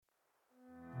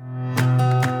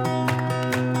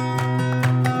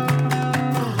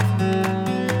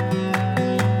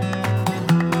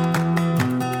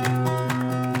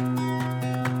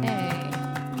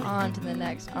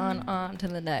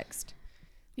the next.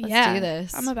 Let's do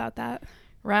this. I'm about that.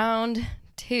 Round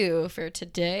 2 for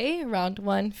today. Round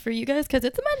 1 for you guys because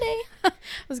it's a Monday. I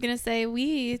was going to say,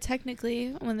 we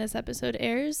technically, when this episode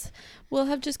airs, will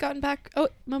have just gotten back. Oh,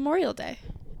 Memorial Day.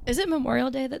 Is it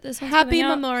Memorial Day that this one's Happy coming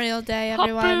out? Memorial Day,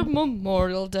 everyone. Happy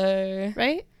Memorial Day.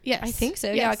 Right? Yes. I think so.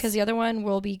 Yes. Yeah, because the other one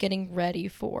will be getting ready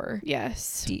for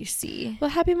Yes. DC. Well,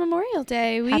 happy Memorial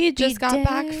Day. We Happy just got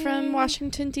back day. from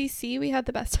Washington, D.C. We had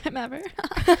the best time ever.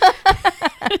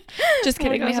 Just Oh my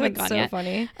kidding. We gosh, haven't that's gone so yet.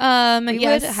 funny. We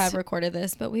Yes. would have recorded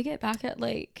this, but we get back at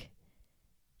like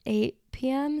 8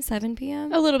 p.m., 7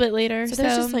 p.m. A little bit later. So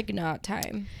there's just like not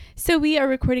time. So we are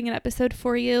recording an episode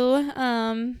for you,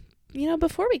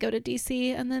 before we go to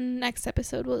DC, and then next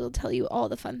episode we'll tell you all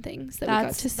the fun things that we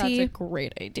got to see. That's a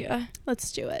great idea.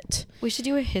 Let's do it. We should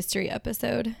do a history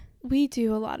episode. We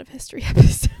do a lot of history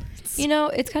episodes. You know,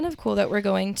 it's kind of cool that we're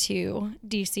going to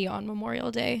DC on Memorial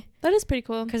Day That is pretty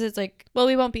cool. because it's like, Well,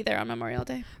 we won't be there on Memorial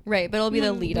Day. right, but it'll be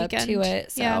the lead up to Weekend.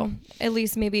 it. So Yeah. at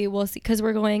least maybe we'll see because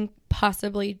we're going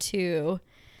possibly to,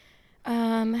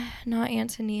 not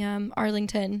Antonium,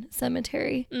 Arlington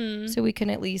Cemetery. So we can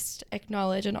at least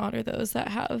acknowledge and honor those that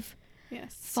have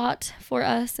Yes. fought for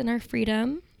us and our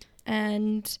freedom.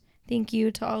 And thank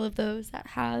you to all of those that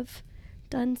have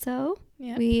done so.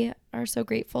 Yeah. We are so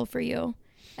grateful for you.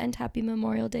 And happy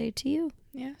Memorial Day to you.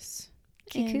 Yes.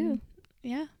 Kiku. And-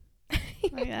 yeah.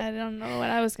 I don't know what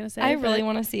I was gonna say. I really but-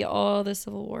 want to see all the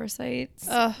Civil War sites.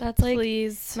 Ugh, That's like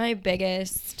please. my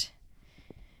biggest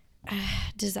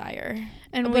desire.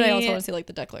 And but I also want to see like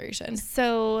the Declaration.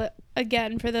 So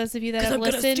again, for those of you that have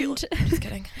listened, Just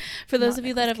kidding. for those Not of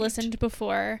you that have Nicolas Cage. listened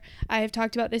before, I have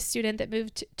talked about this student that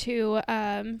moved to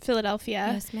Philadelphia,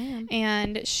 Yes, ma'am.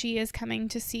 and she is coming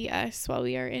to see us while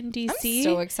we are in DC. I'm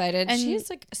so excited. And She's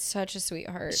like such a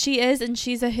sweetheart. She is, and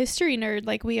she's a history nerd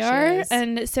like we She are, is.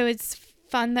 and so it's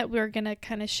fun that we're gonna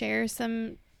kind of share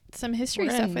some history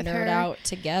We're stuff gonna with nerd her. out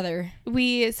together.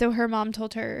 So her mom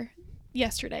told her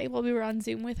yesterday while we were on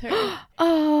Zoom with her.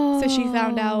 Oh. So she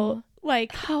found out,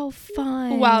 like, how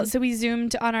fun. wow. So we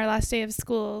Zoomed on our last day of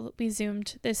school. We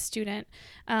Zoomed this student,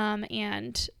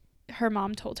 and her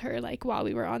mom told her, like, while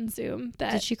we were on Zoom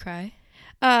that Did she cry?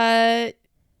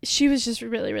 she was just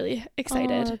really, really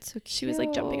excited. Oh, that's so She was,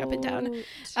 like, jumping up and down.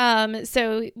 cute.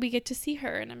 So we get to see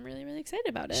her, and I'm really, really excited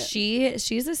about it.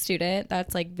 She's a student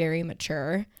that's like very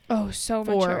mature Oh, so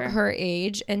for mature. her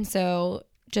age, and so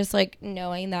just like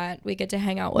knowing that we get to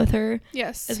hang out with her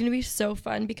Yes. is gonna be so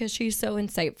fun because she's so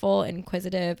insightful and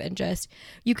inquisitive, and just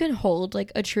you can hold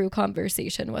like a true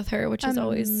conversation with her, which is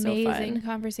always so amazing fun.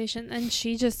 conversation, and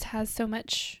she just has so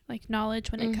much like knowledge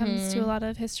when it comes to a lot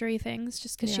of history things,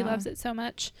 just because she Yeah. loves it so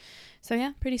much. So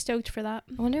yeah, pretty stoked for that.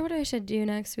 I wonder what I should do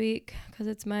next week because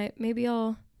it's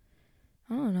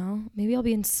I don't know, maybe I'll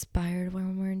be inspired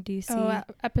when we're in DC.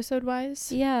 Episode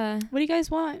wise, Yeah. what do you guys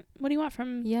want? What do you want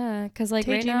from? Yeah, because like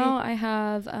right TGV? now I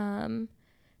have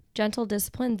Gentle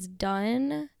Disciplines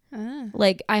done. Ah.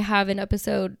 Like I have an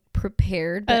episode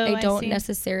prepared, but Oh, I I don't see.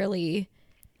 necessarily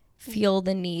feel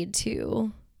the need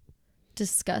to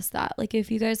discuss that. Like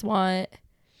if you guys want,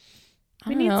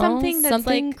 We need something that's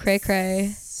something like cray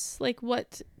cray. Like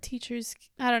what teachers?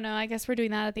 I don't know. I guess we're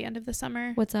doing that at the end of the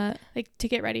summer, What's that? like to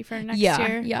get ready for next yeah,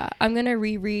 year. yeah. I'm gonna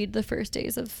reread the first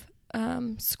days of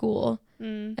school,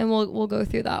 Mm, and we'll go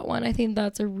through that one. I think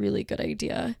that's a really good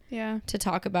idea yeah. to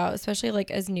talk about, especially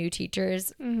like as new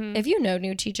teachers. Mm-hmm. If you know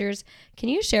new teachers, can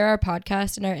you share our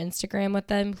podcast and our Instagram with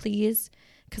them, please?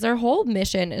 Because our whole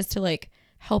mission is to like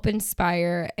help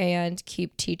inspire and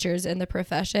keep teachers in the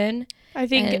profession. I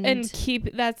think and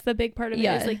keep that's the big part of it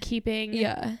Yeah. is like keeping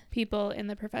Yeah. people in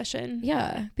the profession.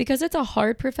 Yeah. Because it's a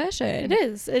hard profession. It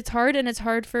is. It's hard, and it's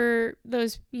hard for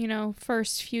those,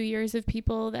 first few years of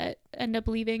people that end up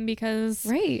leaving because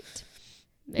Right. it's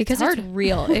Because hard. it's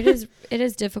real. It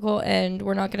is difficult, and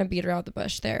we're not going to beat around the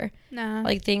bush there. Nah.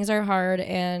 Like things are hard,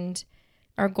 and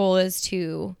our goal is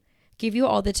to give you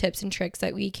all the tips and tricks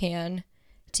that we can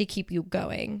to keep you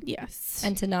going. Yes.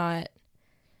 And to not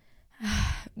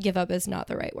give up is not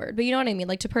the right word, but you know what I mean?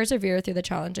 Like to persevere through the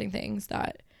challenging things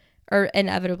that are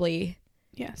inevitably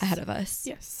yes. ahead of us.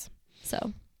 Yes.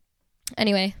 So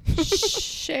anyway,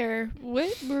 Share.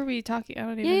 What were we talking? I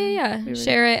don't even. yeah. we were-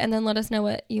 Share it and then let us know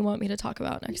what you want me to talk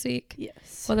about next week.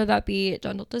 Yes. Whether that be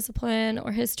gentle discipline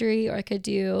or history, or I could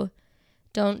do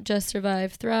don't just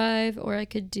survive, thrive, or I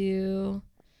could do,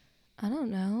 I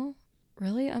don't know.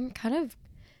 Really, I'm kind of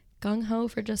gung-ho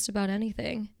for just about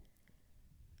anything.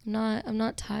 I'm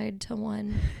not tied to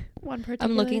one. One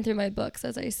particular. I'm looking through my books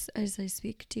as I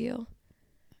speak to you.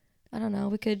 I don't know.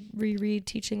 We could reread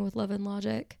Teaching with Love and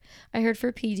Logic. I heard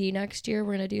for PD next year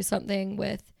we're going to do something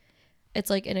with it's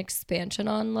like an expansion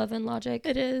on Love and Logic.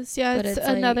 It is. Yeah, but it's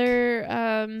another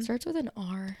starts with an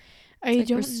R. I It's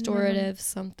don't restorative know.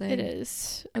 something. It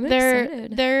is. I'm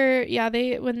excited.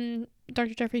 They when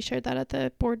Dr. Jeffrey shared that at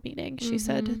the board meeting, she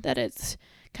said that it's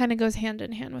kind of goes hand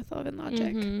in hand with Love and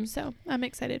Logic. So I'm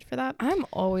excited for that. I'm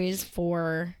always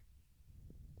for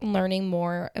learning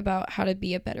more about how to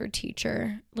be a better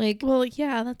teacher. Like, well,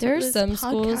 yeah, that's there are some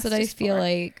schools that I feel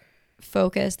like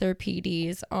focus their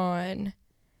PDs on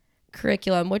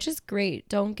curriculum, which is great,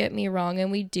 don't get me wrong,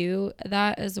 and we do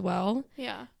that as well.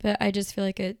 Yeah, but I just feel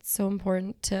like it's so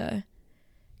important to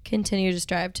continue to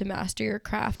strive to master your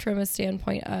craft from a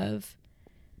standpoint of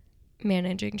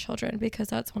managing children, because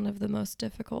that's one of the most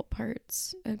difficult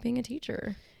parts of being a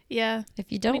teacher. Yeah,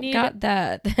 if you don't got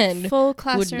that, then full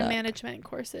classroom management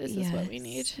courses is what we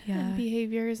need. Yeah, and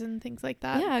behaviors and things like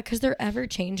that. Yeah, because they're ever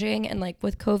changing, and like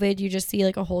with COVID, you just see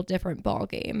like a whole different ball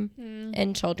game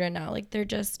in children now. Like there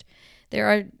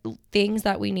are things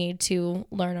that we need to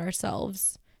learn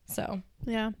ourselves. So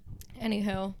yeah.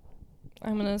 Anywho,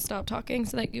 I'm gonna stop talking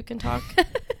so that you can talk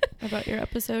about your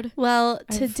episode. Well,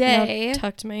 today I've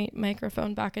tucked my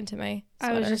microphone back into my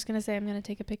sweater. I was just gonna say I'm gonna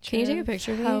take a picture. Can you take a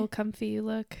picture of me? How comfy you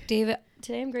look, David?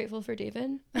 Today I'm grateful for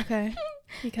David. Okay.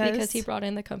 because he brought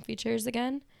in the comfy chairs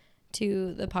again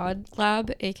to the pod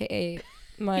lab, aka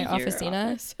my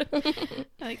officina.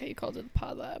 I like how you called it the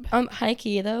pod lab. High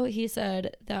key though, he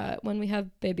said that when we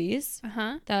have babies,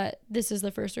 that this is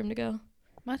the first room to go.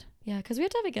 What? Yeah, because we have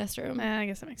to have a guest room. I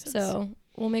guess that makes sense. So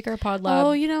we'll make our pod lab.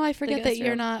 Oh, I forget that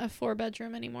you're not a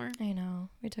 4-bedroom anymore. I know.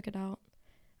 We took it out.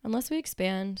 Unless we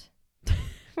expand.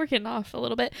 We're getting off a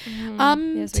little bit.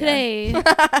 Yes, today,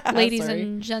 ladies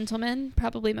and gentlemen,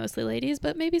 probably mostly ladies,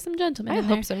 but maybe some gentlemen. I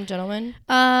hope some gentlemen.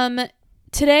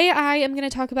 Today I am going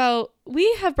to talk about,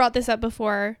 we have brought this up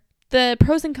before, the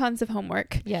pros and cons of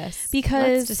homework. Yes.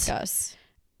 Because let's discuss.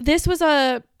 This was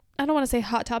I don't want to say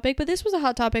hot topic, but this was a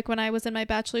hot topic when I was in my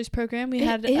bachelor's program. We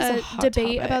had a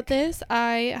debate about this.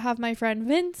 I have my friend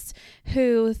Vince,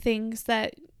 who thinks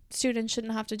that students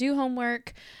shouldn't have to do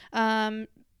homework.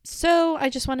 So I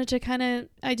just wanted to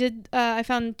I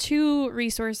found 2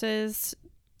 resources.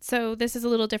 So this is a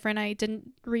little different. I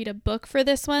didn't read a book for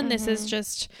this one. This is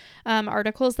just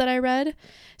articles that I read.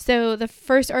 So the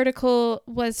first article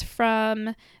was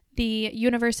from the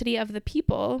University of the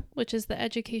People, which is the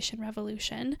Education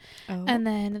Revolution. Oh. And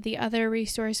then the other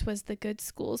resource was the Good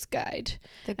Schools Guide.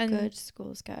 Good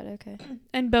Schools Guide, okay.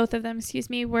 And both of them,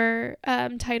 were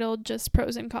titled just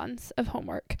pros and cons of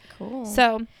homework. Cool.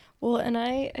 So, well, and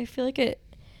I feel like it,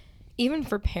 even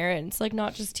for parents, like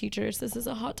not just teachers, this is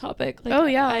a hot topic. Like, oh,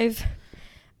 yeah.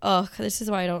 This is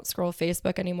why I don't scroll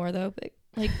Facebook anymore, though, but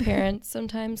like parents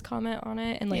sometimes comment on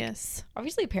it, and like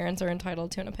obviously parents are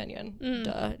entitled to an opinion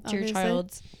to your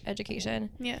child's education.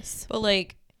 Yes, but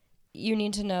like you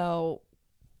need to know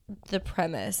the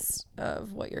premise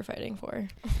of what you're fighting for.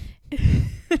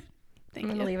 I'm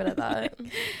gonna leave it at that.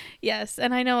 Yes,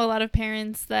 and I know a lot of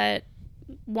parents that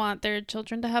want their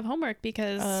children to have homework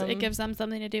because it gives them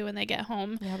something to do when they get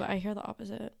home. Yeah, but I hear the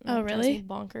opposite. Oh, really?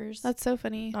 Bonkers. That's so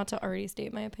funny. Not to already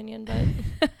state my opinion,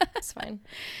 but it's fine.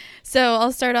 So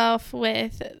I'll start off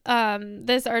with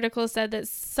this article said that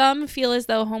some feel as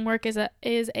though homework is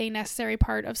a necessary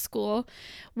part of school,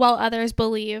 while others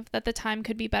believe that the time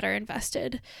could be better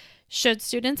invested. Should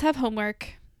students have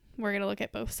homework? We're going to look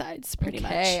at both sides pretty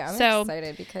much. Okay, I'm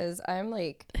excited because I'm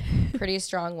like pretty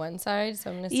strong one side,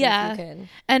 so I'm going to see if you can.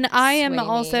 And I am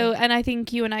also, and I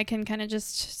think you and I can kind of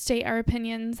just state our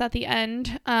opinions at the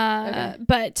end. Okay.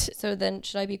 But so then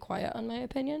should I be quiet on my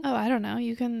opinion? Oh, I don't know.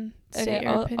 You can state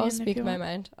your opinion. I'll speak my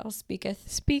mind. I'll speaketh.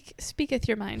 Speaketh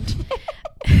your mind.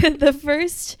 The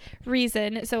first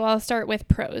reason, so I'll start with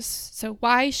pros. So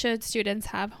why should students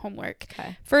have homework?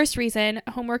 Okay. First reason,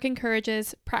 homework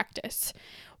encourages practice.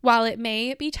 While it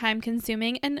may be time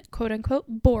consuming and quote unquote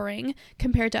boring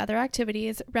compared to other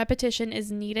activities, repetition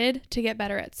is needed to get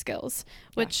better at skills,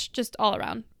 which just all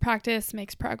around practice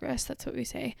makes progress. That's what we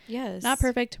say. Yes. Not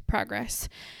perfect, progress.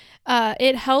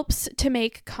 It helps to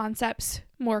make concepts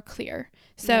more clear.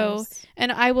 So,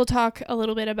 and I will talk a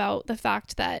little bit about the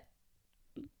fact that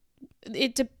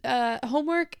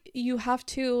homework, you have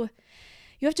to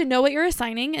know what you're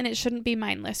assigning, and it shouldn't be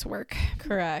mindless work.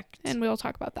 Correct. And we'll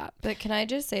talk about that. But can I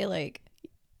just say, like,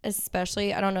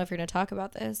 especially, I don't know if you're going to talk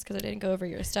about this because I didn't go over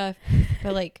your stuff,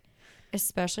 but like,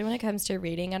 especially when it comes to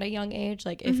reading at a young age,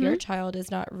 like if your child is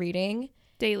not reading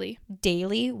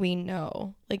daily, we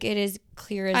know, like it is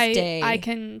clear as day. I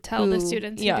can tell the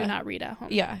students who do not read at home.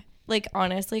 Yeah. Like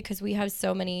honestly, because we have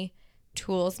so many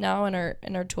tools now in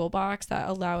our toolbox that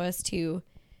allow us to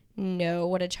know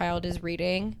what a child is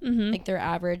reading, like their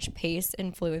average pace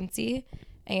and fluency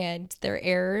and their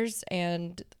errors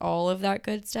and all of that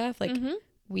good stuff. Like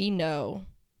we know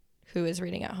who is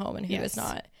reading at home and who is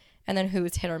not, and then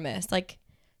who's hit or miss. Like,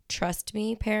 trust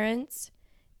me, parents,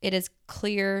 it is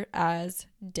clear as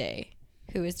day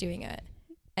who is doing it.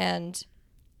 And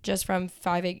just from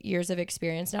 5 years of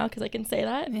experience now, because I can say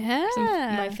that,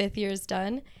 my 5th year is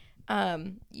done,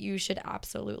 you should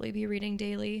absolutely be reading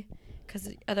daily, because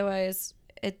otherwise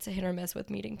it's a hit or miss with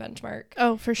meeting benchmark.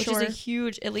 Oh, for sure. Which is a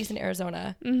huge, at least in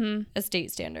Arizona, a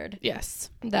state standard. Yes.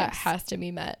 That has to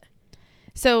be met.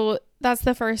 So that's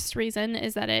the first reason,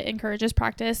 is that it encourages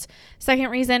practice. Second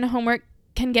reason, homework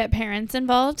can get parents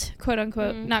involved, quote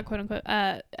unquote, not quote unquote,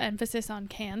 emphasis on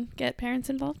can get parents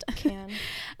involved.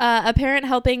 A parent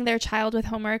helping their child with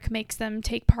homework makes them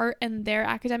take part in their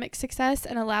academic success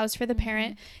and allows for the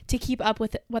parent to keep up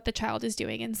with what the child is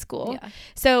doing in school.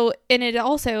 So, and it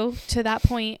also, to that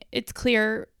point, it's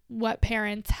clear what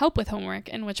parents help with homework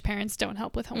and which parents don't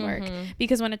help with homework.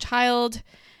 Because when a child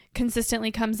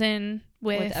consistently comes in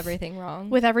with everything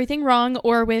wrong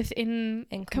or with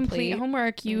incomplete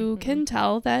homework, you can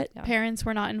tell that parents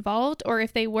were not involved, or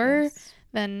if they were,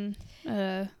 then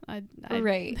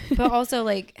right. But also,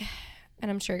 like,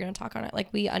 and I'm sure you're gonna talk on it,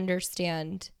 like, we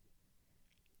understand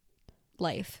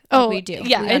life. Like, we do.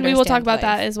 Yeah, and we will talk about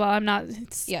that as well. I'm not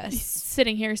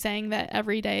sitting here saying that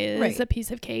every day is a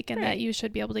piece of cake and that you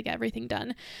should be able to get everything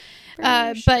done.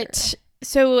 But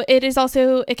so it is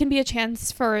also, it can be a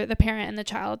chance for the parent and the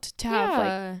child to have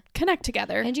like connect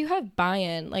together. And you have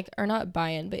buy-in, like, or not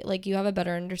buy-in, but like you have a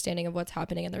better understanding of what's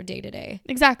happening in their day-to-day.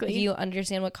 Exactly. Like, you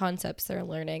understand what concepts they're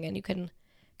learning and you can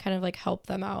kind of like help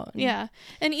them out.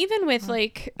 And even with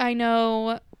like, I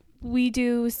know we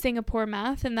do Singapore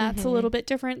math, and that's a little bit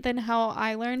different than how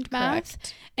I learned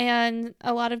math. And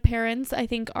a lot of parents, I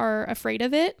think, are afraid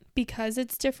of it because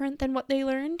it's different than what they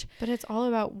learned. But it's all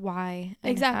about why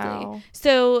and how.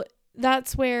 So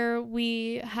that's where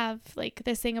we have like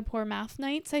the Singapore math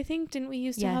nights, I think. Didn't we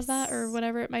used to have that, or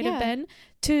whatever it might have been,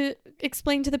 to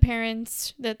explain to the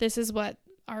parents that this is what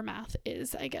our math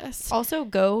is, I guess. Also,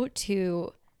 go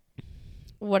to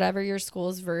whatever your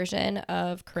school's version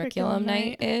of curriculum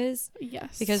night is.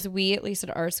 Yes. Because we, at least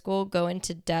at our school, go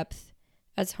into depth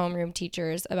as homeroom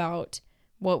teachers about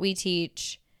what we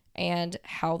teach and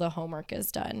how the homework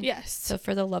is done. Yes. So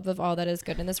for the love of all that is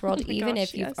good in this world,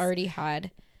 if you've already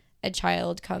had a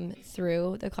child come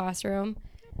through the classroom,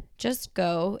 just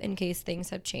go in case things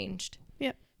have changed.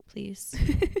 Yep. Please.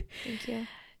 Thank you.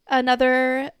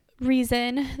 Another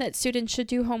reason that students should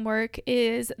do homework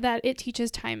is that it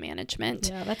teaches time management.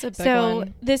 Yeah, that's a big one.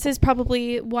 So this is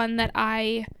probably one that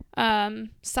I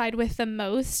side with the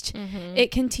most. It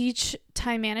can teach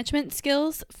time management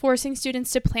skills, forcing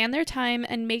students to plan their time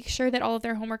and make sure that all of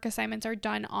their homework assignments are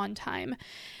done on time.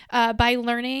 By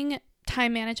learning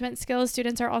time management skills,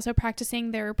 students are also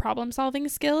practicing their problem solving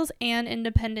skills and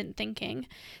independent thinking.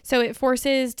 So it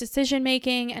forces decision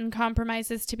making and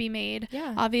compromises to be made.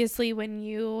 Obviously, when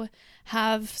you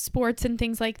have sports and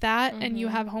things like that and you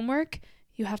have homework,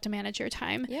 you have to manage your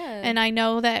time. And I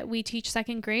know that we teach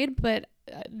second grade, but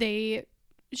they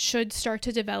should start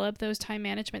to develop those time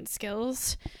management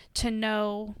skills to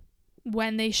know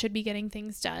when they should be getting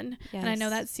things done. And I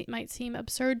know that might seem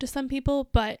absurd to some people,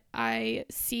 but I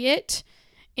see it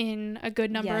in a good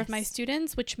number of my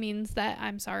students, which means that,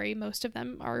 I'm sorry, most of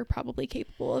them are probably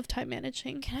capable of time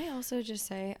managing. Can I also just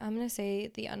say, I'm going to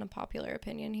say the unpopular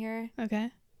opinion here.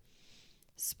 Okay.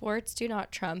 Sports do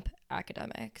not trump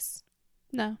academics.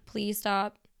 No. Please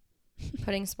stop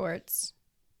putting sports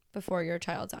before your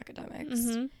child's academics.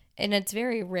 And it's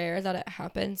very rare that it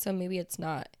happens, so maybe it's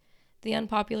not the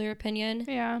unpopular opinion.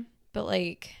 But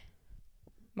like,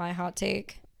 my hot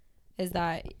take is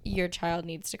that your child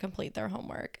needs to complete their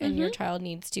homework and your child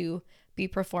needs to be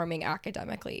performing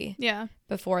academically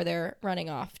before they're running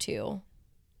off to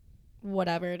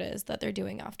whatever it is that they're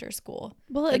doing after school.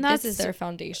 Well, like, and that's, this is their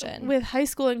foundation. With high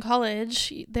school and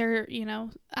college, they're,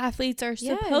 athletes are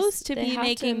supposed to be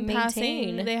making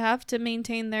passing. They have to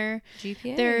maintain their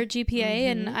GPA.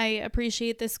 And I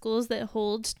appreciate the schools that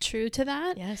hold true to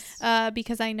that.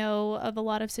 Because I know of a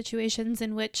lot of situations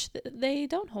in which they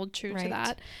don't hold true to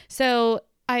that. So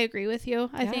I agree with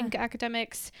you. I think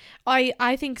academics,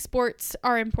 I think sports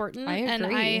are important. And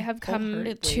I have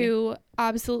come to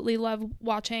absolutely love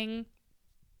watching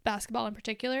basketball in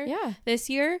particular this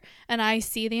year. And I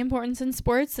see the importance in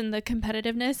sports and the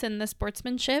competitiveness and the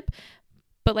sportsmanship.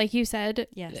 But like you said,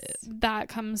 that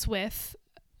comes with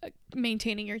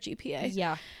maintaining your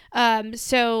GPA.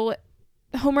 So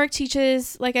homework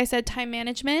teaches, like I said, time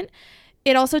management.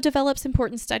 it also develops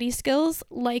important study skills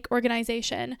like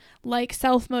organization, like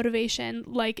self-motivation,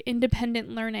 like independent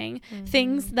learning,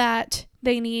 things that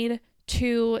they need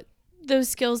to, those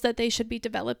skills that they should be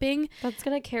developing. That's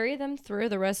going to carry them through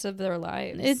the rest of their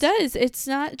lives. It does. It's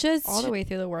not just all the way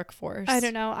through the workforce. I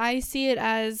don't know. I see it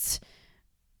as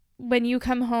when you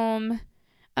come home,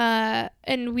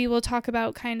 and we will talk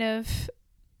about kind of,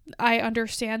 I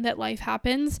understand that life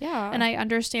happens. Yeah. And I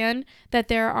understand that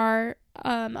there are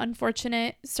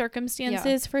unfortunate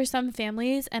circumstances for some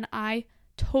families, and I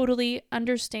totally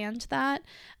understand that.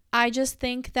 I just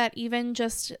think that even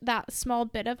just that small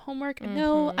bit of homework,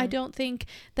 no, I don't think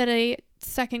that a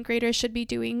second grader should be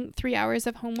doing 3 hours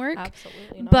of homework.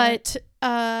 Absolutely not. But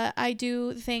I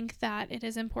do think that it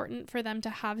is important for them to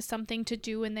have something to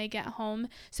do when they get home,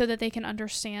 so that they can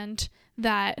understand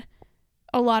that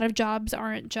a lot of jobs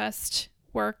aren't just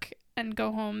work and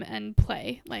go home and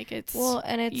play. Like, it's, well,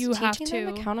 and it's you have teaching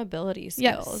them accountability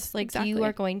skills. Yes, like, exactly. You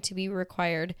are going to be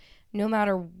required, no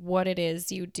matter what it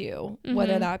is you do,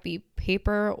 whether that be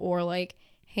paper or like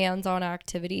hands-on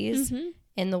activities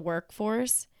in the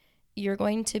workforce, you're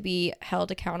going to be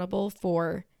held accountable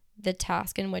for the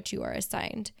task in which you are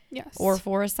assigned. Yes. Or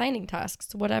for assigning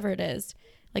tasks, whatever it is.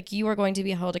 Like, you are going to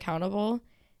be held accountable,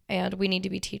 and we need to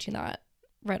be teaching that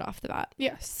right off the bat.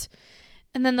 Yes.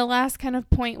 And then the last kind of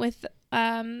point with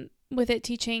it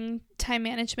teaching time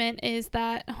management is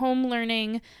that home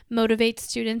learning motivates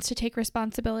students to take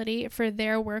responsibility for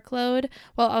their workload,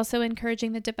 while also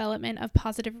encouraging the development of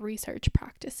positive research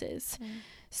practices.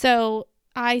 So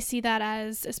I see that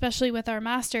as, especially with our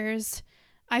masters,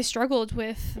 I struggled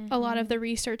with a lot of the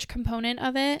research component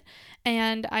of it,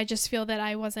 and I just feel that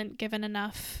I wasn't given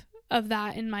enough of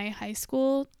that in my high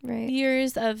school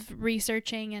years of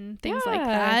researching and things like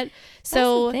that.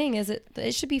 So that's the thing, is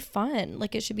it should be fun.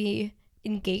 Like, it should be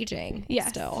engaging. Yes.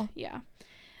 Still. Yeah.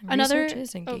 Research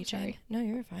is engaging. No,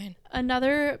 you're fine.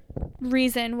 Another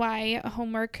reason why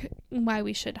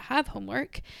we should have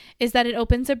homework is that it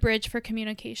opens a bridge for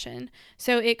communication.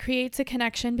 So it creates a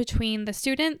connection between the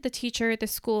student, the teacher, the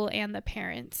school, and the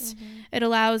parents. It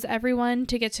allows everyone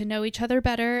to get to know each other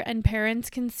better, and parents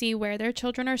can see where their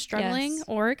children are struggling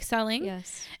or excelling.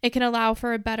 Yes. It can allow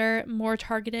for a better, more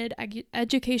targeted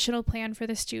educational plan for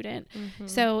the student.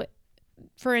 So,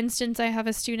 for instance, I have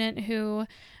a student who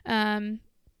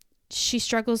she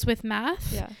struggles with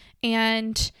math,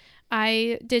 and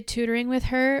I did tutoring with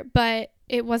her, but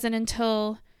it wasn't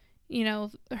until,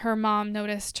 her mom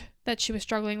noticed that she was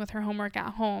struggling with her homework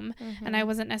at home, and I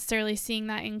wasn't necessarily seeing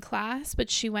that in class, but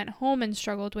she went home and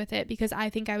struggled with it because I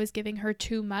think I was giving her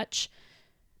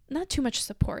not too much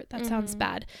support. That sounds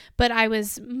bad, but I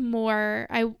was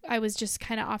I was just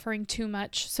kind of offering too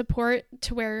much support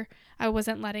to where I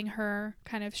wasn't letting her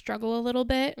kind of struggle a little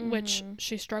bit, which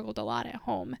she struggled a lot at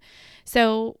home.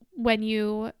 So when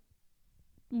you're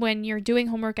doing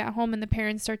homework at home and the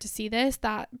parents start to see this,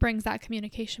 that brings that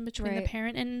communication between the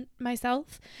parent and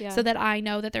myself, so that I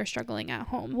know that they're struggling at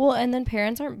home. Well, and then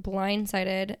parents aren't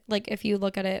blindsided. Like, if you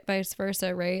look at it vice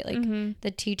versa, right? Like,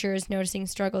 the teacher is noticing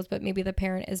struggles, but maybe the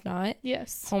parent is not.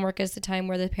 Yes. Homework is the time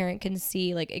where the parent can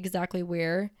see, like, exactly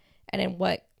where and in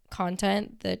what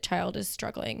content the child is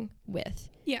struggling with.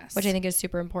 Yes. Which I think is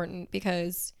super important,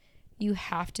 because you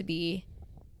have to be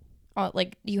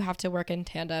you have to work in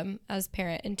tandem as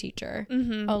parent and teacher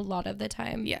a lot of the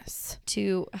time. Yes.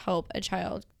 To help a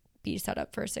child be set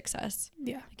up for success.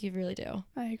 Yeah. Like, you really do.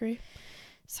 I agree.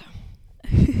 So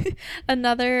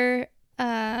another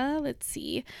let's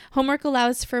see. Homework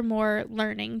allows for more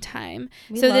learning time.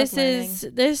 This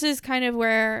is kind of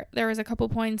where there was a couple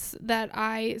points that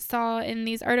I saw in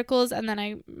these articles, and then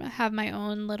I have my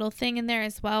own little thing in there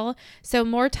as well. So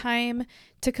more time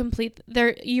to complete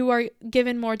you are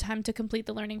given more time to complete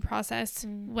the learning process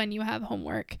when you have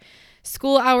homework.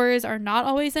 School hours are not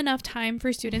always enough time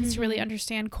for students to really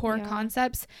understand core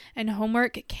concepts, and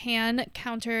homework can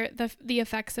counter the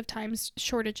effects of time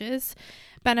shortages,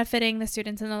 benefiting the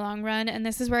students in the long run. And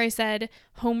this is where I said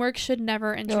homework should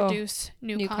never introduce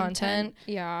new content.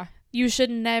 Yeah. You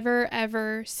should never,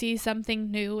 ever see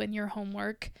something new in your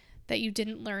homework that you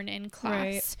didn't learn in class.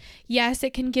 Right. Yes,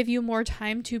 it can give you more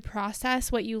time to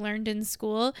process what you learned in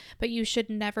school, but you should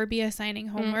never be assigning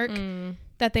homework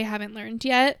that they haven't learned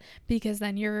yet, because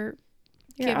then you're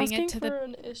giving it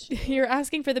to you're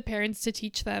asking for the parents to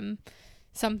teach them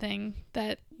something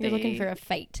that you're looking for a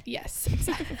fight. Yes.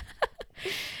 Exactly.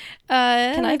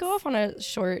 Can I go off on a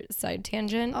short side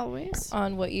tangent? Always.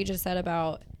 On what you just said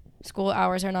about school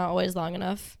hours are not always long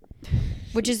enough,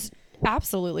 which is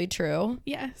absolutely true.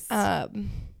 Yes. I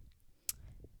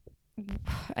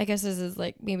guess this is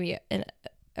like maybe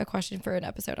a question for an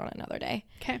episode on another day.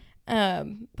 Okay.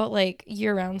 But like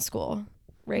year-round school,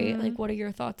 right? Like, what are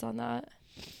your thoughts on that?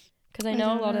 Because I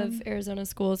know a lot of Arizona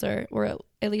schools or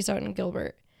at least out in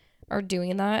Gilbert, are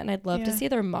doing that, and I'd love to see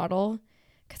their model,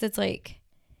 because it's like,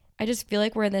 I just feel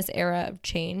like we're in this era of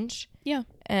change. Yeah.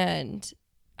 And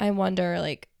I wonder,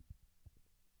 like,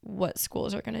 what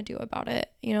schools are going to do about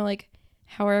it. You know, like,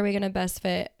 how are we going to best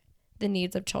fit the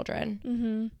needs of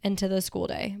children into the school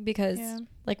day? Because,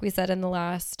 like we said in the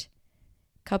last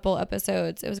couple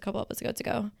episodes, it was a couple episodes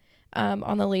ago,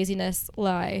 on the laziness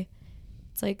lie,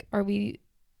 it's like,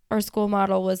 our school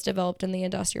model was developed in the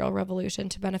Industrial Revolution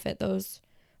to benefit those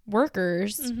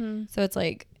workers. So it's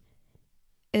like,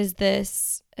 is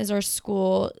our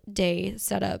school day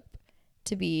set up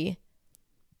to be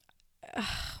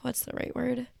what's the right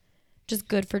word, just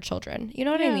good for children? You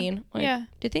know what I mean? Like,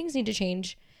 do things need to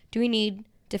change? Do we need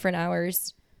different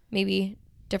hours, maybe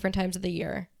different times of the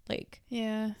year, like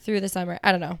through the summer?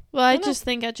 I don't know. Well, I just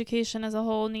think education as a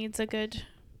whole needs a good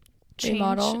change.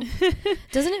 Model.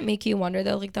 Doesn't it make you wonder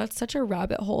though, like, that's such a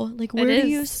rabbit hole, like, where do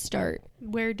you start?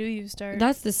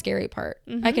 That's the scary part.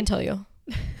 I can tell you.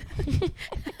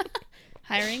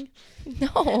 Hiring?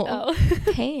 No.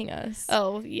 Paying us.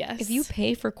 Oh, yes. If you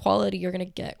pay for quality, you're gonna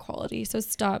get quality. So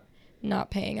stop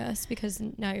not paying us, because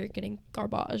now you're getting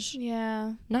garbage.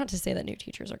 Yeah. Not to say that new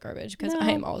teachers are garbage, because I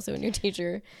am also a new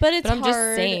teacher. But I'm hard.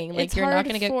 Just saying, like, you're not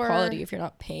gonna get quality if you're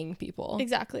not paying people.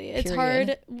 Exactly. Period. It's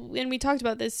hard, and we talked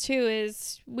about this too,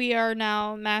 is we are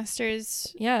now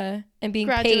masters. Yeah. And being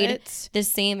graduates. paid the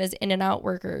same as in and out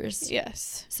workers.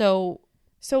 Yes. So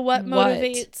what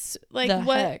motivates, like,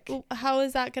 how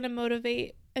is that going to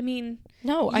motivate? I mean,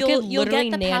 no, you'll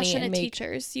get the passionate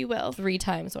teachers. You will 3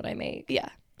 times what I make. Yeah.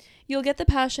 You'll get the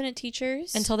passionate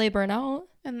teachers until they burn out.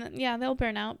 And then, they'll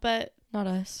burn out, but not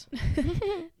us.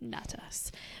 Not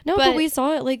us. No, but we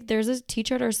saw it. Like, there's a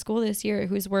teacher at our school this year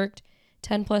who's worked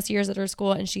 10 plus years at our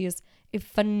school, and she is a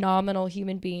phenomenal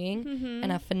human being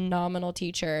and a phenomenal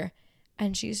teacher.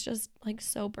 And she's just, like,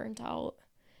 so burnt out.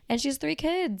 And she has 3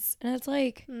 kids. And it's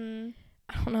like,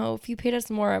 I don't know. If you paid us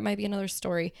more, it might be another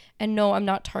story. And no, I'm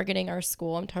not targeting our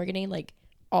school. I'm targeting, like,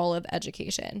 all of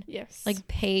education. Yes. Like,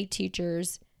 pay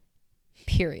teachers,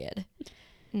 period.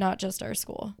 Not just our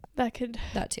school. That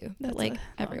too. But, like,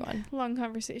 everyone. Long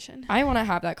conversation. I want to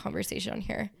have that conversation on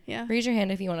here. Yeah. Raise your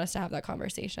hand if you want us to have that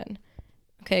conversation.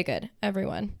 Okay, good.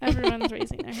 Everyone's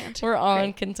raising their hand. We're all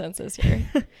in consensus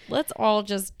here. Let's all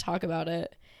just talk about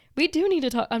it. We do need to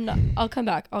talk. I'll come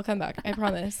back. I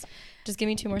promise. Just give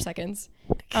me 2 more seconds.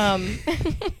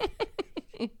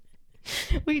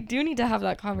 We do need to have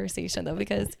that conversation though,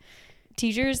 because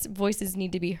teachers' voices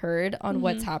need to be heard on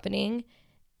what's happening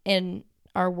in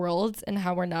our worlds and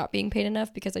how we're not being paid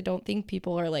enough, because I don't think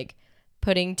people are, like,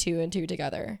 putting 2 and 2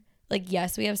 together. Like,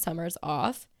 yes, we have summers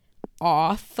off,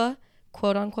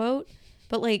 quote unquote,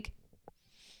 but, like,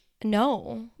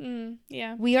 no.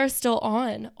 Yeah. We are still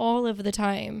on all of the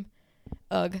time.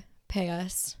 Ugh, pay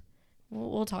us.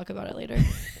 We'll talk about it later.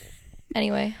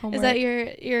 Anyway, homework. Is that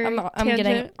your I'm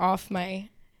getting off my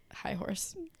high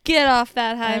horse. Get off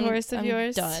that high horse of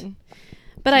yours. Done.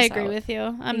 But I agree with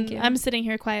you. I'm sitting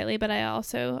here quietly, but I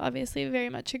also obviously very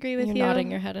much agree with you. You're nodding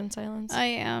your head in silence. I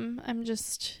am. I'm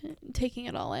just taking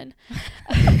it all in.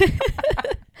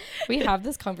 We have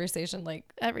this conversation like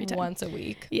every time, once a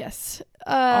week. Yes.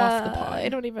 Off the pod. I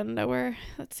don't even know where.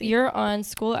 Let's see. You're on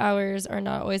school hours are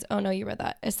not always. Oh no, you read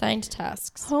that. Assigned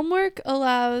tasks. Homework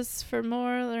allows for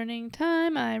more learning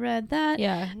time. I read that.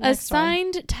 Yeah.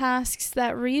 Assigned tasks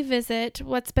that revisit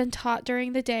what's been taught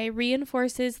during the day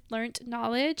reinforces learnt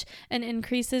knowledge and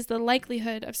increases the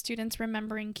likelihood of students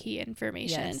remembering key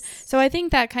information. Yes. So I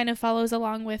think that kind of follows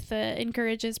along with the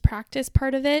encourages practice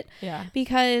part of it. Yeah.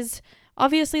 Because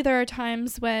obviously there are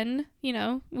times when,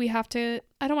 we have to,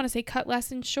 I don't want to say cut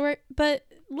lessons short, but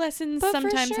lessons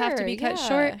sometimes have to be cut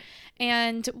short.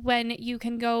 And when you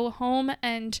can go home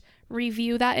and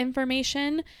review that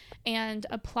information and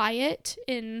apply it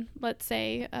in, let's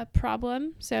say, a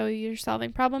problem. So you're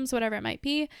solving problems, whatever it might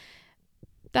be.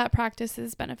 That practice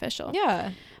is beneficial.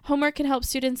 Yeah. Homework can help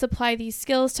students apply these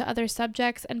skills to other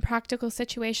subjects and practical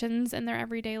situations in their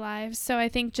everyday lives. So I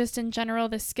think just in general,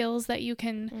 the skills that you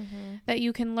can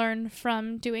learn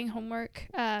from doing homework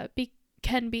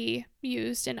can be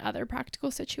used in other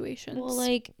practical situations. Well,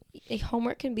 like,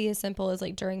 homework can be as simple as,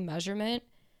 like, during measurement,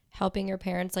 helping your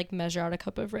parents, like, measure out a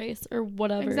cup of rice or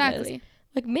whatever it is.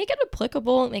 Like, make it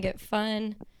applicable, make it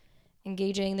fun,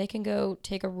 engaging. They can go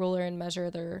take a ruler and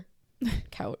measure their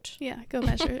couch. Yeah, go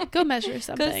measure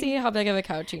something. Go see how big of a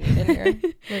couch you need in your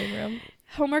living room.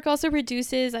 Homework also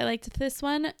reduces, I liked this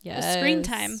one, screen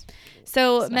time.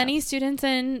 So many students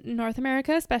in North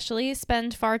America especially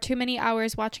spend far too many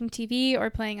hours watching TV or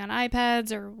playing on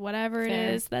iPads or whatever it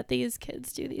is that these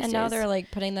kids do these days. And now they're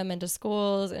like putting them into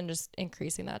schools and just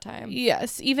increasing that time.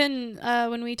 Yes. Even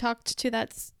when we talked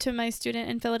to my student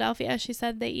in Philadelphia, she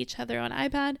said they each have their own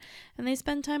iPad and they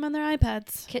spend time on their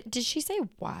iPads. Did she say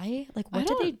why? Like, what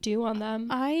do they do on them?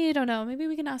 I don't know. Maybe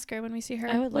we can ask her when we see her.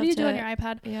 I would love what do you do on your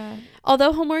iPad? Yeah.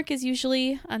 Although homework is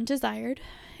usually undesired,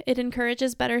 it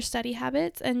encourages better study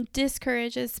habits and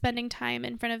discourages spending time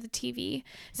in front of the TV.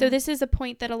 So this is a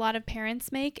point that a lot of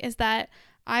parents make, is that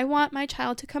I want my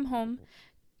child to come home,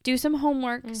 do some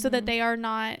homework so that they are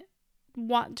not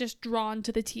just drawn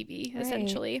to the TV,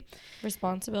 essentially.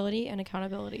 Responsibility and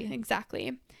accountability.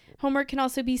 Exactly. Homework can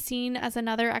also be seen as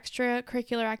another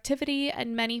extracurricular activity,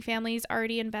 and many families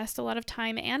already invest a lot of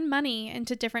time and money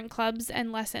into different clubs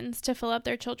and lessons to fill up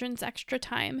their children's extra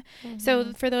time.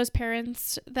 So for those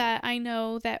parents that I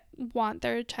know that want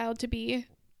their child to be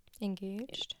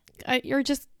engaged, you're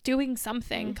just doing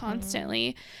something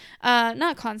constantly.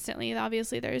 Not constantly,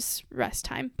 obviously there's rest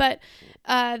time, but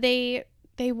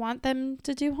they want them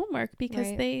to do homework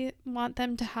because they want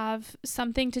them to have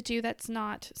something to do that's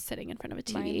not sitting in front of a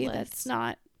TV, that's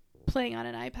not playing on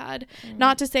an iPad.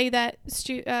 Not to say that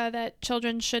that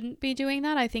children shouldn't be doing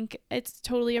that. I think it's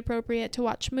totally appropriate to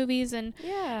watch movies and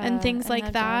things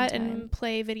like that and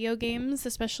play video games,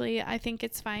 especially. I think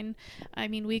it's fine. I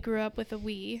mean, we grew up with a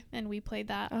Wii and we played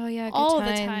that all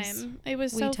the time. It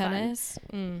was so tennis.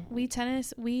 fun. Wii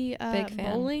tennis. Big fan.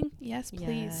 Bowling. Yes,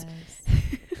 please. Yes.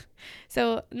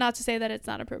 So not to say that it's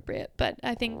not appropriate, but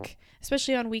I think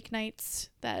especially on weeknights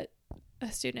that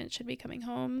a student should be coming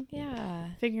home,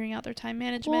 figuring out their time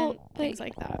management, things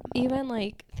like that. Even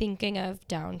like thinking of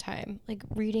downtime, like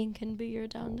reading can be your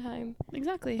downtime.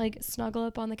 Exactly. Like snuggle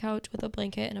up on the couch with a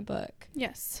blanket and a book.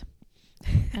 Yes.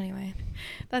 Anyway,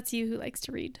 that's you who likes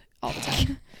to read all the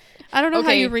time. I don't know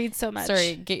how you read so much.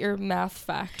 Sorry, get your math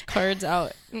fact cards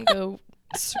out and go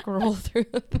scroll through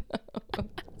the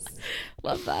books.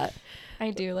 Love that. I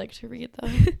do like to read though.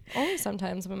 Only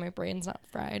sometimes when my brain's not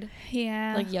fried.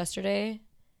 Yeah. Like yesterday,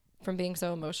 from being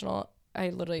so emotional, I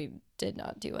literally did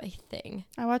not do a thing.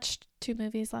 I watched 2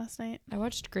 movies last night. I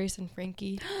watched Grace and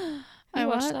Frankie. I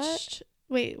watched that?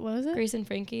 Wait, what was it? Grace and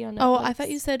Frankie on Netflix. Oh, I thought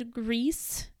you said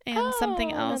Grease and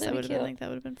something else. I would have been like, that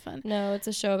would have been fun. No, it's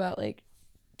a show about like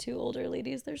 2 older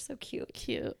ladies. They're so cute.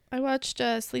 Cute. I watched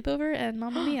Sleepover and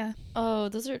Mamma Mia. Oh,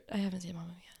 I haven't seen Mamma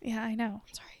Mia. Yeah, I know.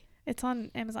 I'm sorry. It's on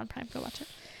Amazon Prime. Go watch it.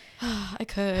 I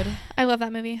could. I love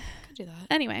that movie. Could do that.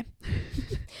 Anyway.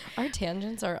 Our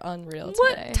tangents are unreal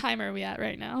today. What time are we at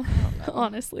right now? I don't know.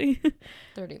 Honestly.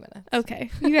 30 minutes.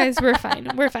 Okay. You guys, we're fine.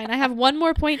 We're fine. I have one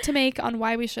more point to make on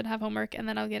why we should have homework, and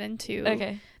then I'll get into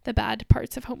the bad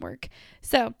parts of homework.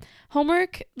 So,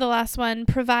 homework, the last one,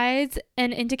 provides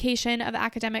an indication of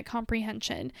academic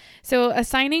comprehension. So,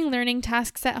 assigning learning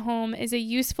tasks at home is a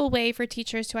useful way for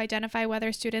teachers to identify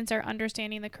whether students are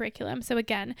understanding the curriculum. So,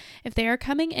 again, if they are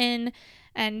coming in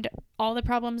and all the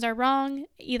problems are wrong,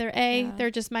 either A,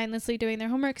 they're just mindlessly doing their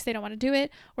homework because they don't want to do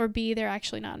it, or B, they're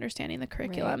actually not understanding the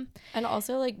curriculum. Right. And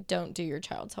also, like, don't do your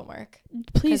child's homework.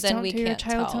 Please don't do your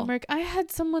child's homework. I had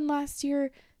someone last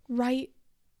year write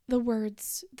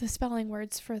the spelling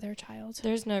words for their child.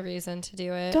 There's no reason to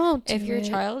do it. Don't do it. If your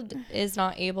child is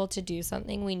not able to do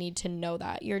something, we need to know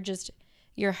that.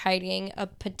 You're hiding a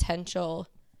potential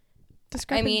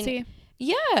discrepancy. I mean,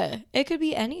 yeah, it could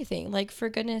be anything. Like, for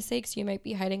goodness sakes, you might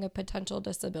be hiding a potential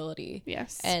disability.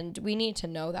 Yes. And we need to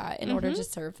know that in order to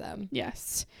serve them.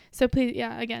 Yes. So please,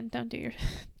 again, don't do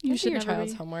your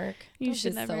child's homework. You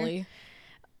should never. Silly.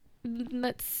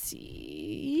 Let's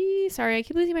see. Sorry, I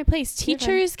keep losing my place.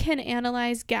 Teachers can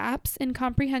analyze gaps in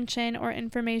comprehension or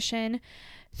information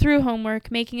through homework,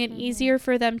 making it easier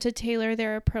for them to tailor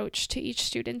their approach to each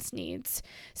student's needs.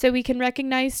 So we can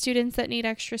recognize students that need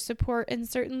extra support in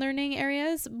certain learning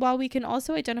areas, while we can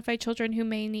also identify children who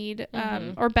may need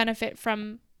or benefit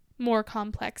from more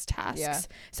complex tasks. Yeah.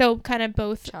 So kind of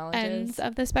both ends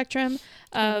of the spectrum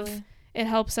of it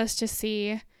helps us to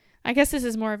see. I guess this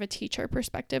is more of a teacher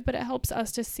perspective, but it helps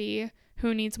us to see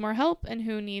who needs more help and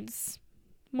who needs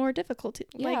more difficult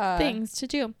things to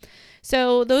do.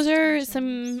 So those are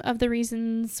some of the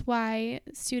reasons why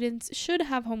students should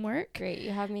have homework. Great.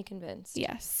 You have me convinced.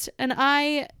 Yes. And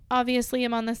I obviously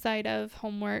am on the side of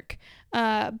homework,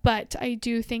 but I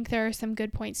do think there are some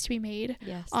good points to be made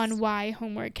on why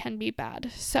homework can be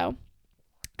bad. So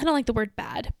I don't like the word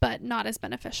bad, but not as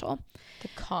beneficial. The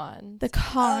cons.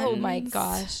 Oh my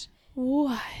gosh.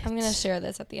 What? I'm going to share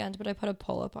this at the end, but I put a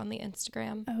poll up on the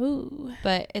Instagram. Oh.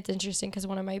 But it's interesting because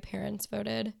one of my parents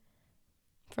voted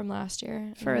from last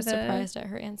year. I was surprised at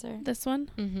her answer. This one?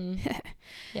 Mm-hmm.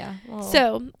 Yeah. Well.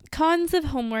 So, cons of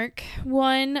homework.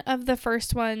 One of the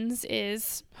first ones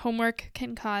is homework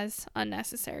can cause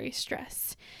unnecessary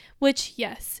stress, which,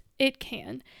 yes, it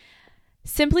can.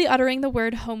 Simply uttering the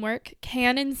word homework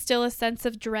can instill a sense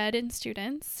of dread in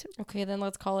students. Okay, then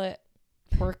let's call it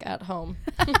work at home.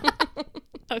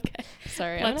 Okay.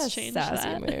 Sorry, let's change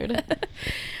that. Mood.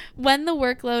 When the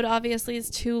workload obviously is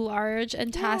too large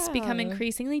and tasks become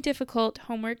increasingly difficult,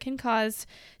 homework can cause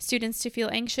students to feel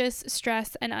anxious,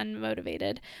 stressed, and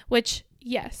unmotivated, which,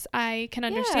 yes, I can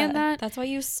understand that. That's why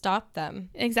you stop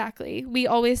them. Exactly. We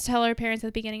always tell our parents at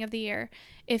the beginning of the year,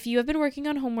 if you have been working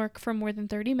on homework for more than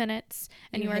 30 minutes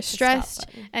and you are stressed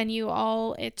and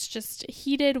it's just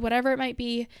heated, whatever it might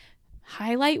be,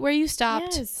 highlight where you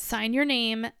stopped, sign your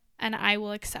name, and I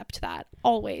will accept that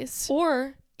always.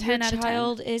 Or 10 your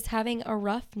child is having a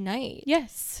rough night.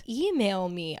 Yes. Email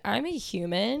me. I'm a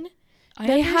human.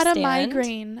 They had a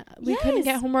migraine. We couldn't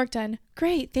get homework done.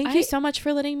 Great. Thank you so much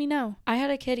for letting me know. I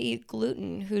had a kid eat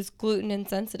gluten who's gluten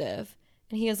insensitive.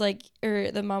 And he was like,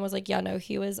 or the mom was like, yeah, no,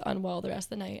 he was unwell the rest of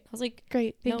the night. I was like,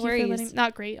 great. Thank you for letting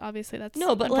not great. Obviously, that's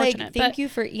no, but like, thank you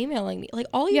for emailing me. Like,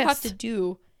 all you have to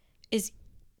do is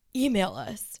email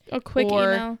us. A quick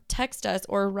email. Text us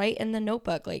or write in the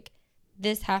notebook. Like,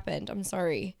 this happened. I'm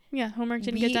sorry. Yeah, homework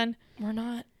didn't get done. We're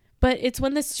not. But it's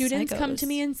when the students come to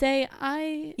me and say,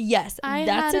 that's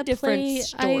a different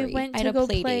story. I went to go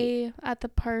play at the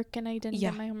park and I didn't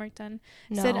get my homework done.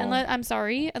 No. Said, I'm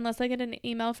sorry, unless I get an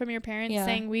email from your parents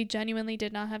saying we genuinely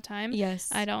did not have time. Yes.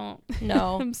 I don't.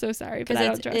 No. I'm so sorry, but I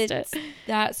don't trust it.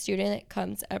 That student that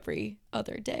comes every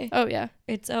other day. Oh, yeah.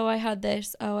 It's, I had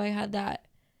this. I had that.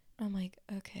 I'm like,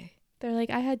 okay. They're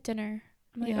like, I had dinner.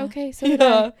 I'm like, okay, so did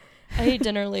I. I ate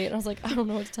dinner late and I was like, I don't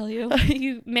know what to tell you.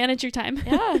 You manage your time.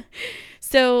 Yeah.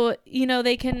 So,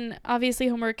 they can, obviously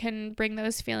homework can bring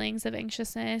those feelings of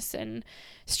anxiousness and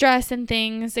stress and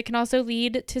things. It can also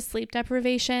lead to sleep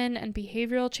deprivation and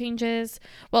behavioral changes,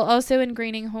 while also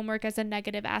ingraining homework as a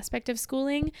negative aspect of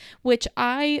schooling, which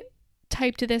I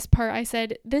typed this part. I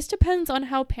said, this depends on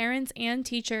how parents and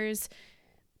teachers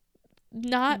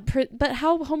but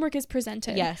how homework is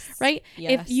presented. Yes. Right?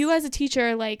 Yes. If you as a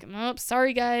teacher like, oh,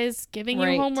 sorry guys, giving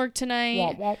you homework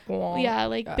tonight. Wah, wah, wah. Yeah,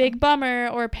 like big bummer.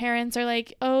 Or parents are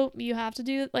like, oh, you have to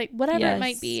do like whatever it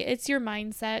might be. It's your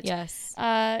mindset. Yes.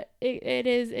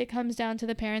 It comes down to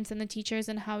the parents and the teachers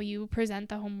and how you present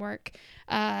the homework.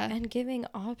 And giving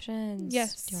options.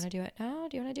 Yes. Do you want to do it now?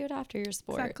 Do you want to do it after your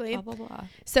sport? Exactly. Blah, blah, blah.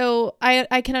 So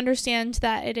I can understand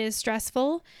that it is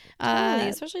stressful. Totally,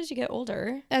 especially as you get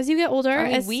older. As you get older,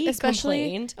 we especially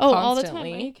complained all the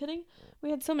time. Are you kidding? We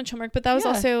had so much homework, but that was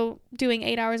also doing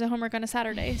 8 hours of homework on a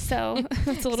Saturday. So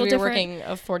that's a little different. Working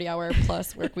a 40-hour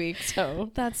plus work week.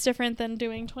 So that's different than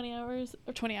doing 20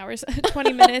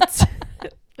 minutes.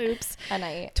 Oops. A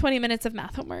night. 20 minutes of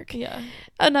math homework. Yeah.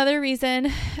 Another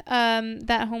reason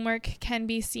that homework can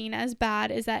be seen as bad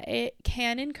is that it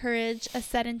can encourage a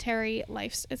sedentary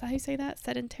life. Is that how you say that?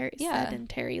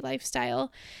 Sedentary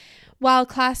lifestyle. While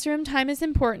classroom time is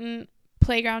important,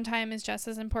 playground time is just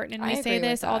as important, and we say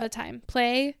this all the time.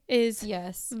 Play is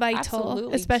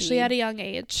vital, especially at a young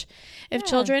age. If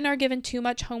children are given too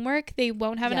much homework, they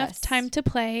won't have enough time to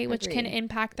play, which can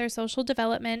impact their social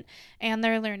development and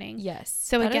their learning. Yes.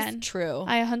 So that again, is true.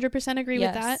 I 100% agree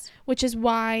with that, which is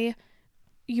why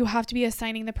you have to be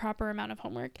assigning the proper amount of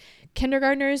homework.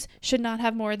 Kindergartners should not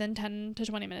have more than 10 to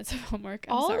 20 minutes of homework.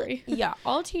 I'm sorry. Yeah.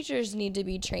 All teachers need to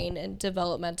be trained in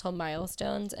developmental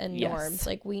milestones and norms.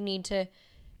 Like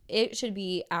it should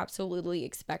be absolutely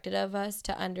expected of us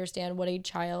to understand what is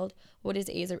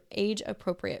age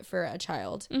appropriate for a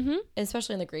child,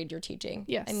 especially in the grade you're teaching.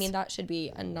 Yes. I mean, that should be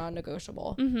a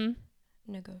non-negotiable.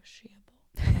 Negotiable.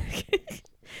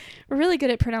 We're really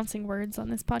good at pronouncing words on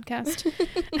this podcast.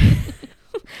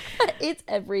 It's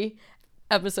every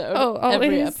episode. Oh, always.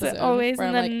 Every episode always.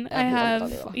 And then I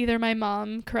have either my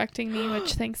mom correcting me,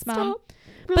 which thanks, Mom.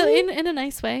 Really? But in a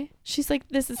nice way. She's like,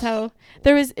 this is how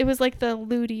it was like the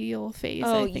luteal phase.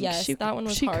 Oh, I think. yes. That one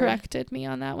was hard. She corrected me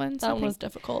on that one. That one was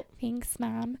difficult. Thanks,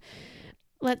 Mom.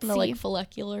 Let's see. Like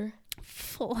follicular.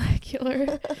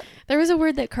 There was a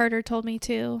word that Carter told me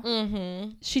too.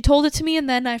 Mm-hmm. She told it to me and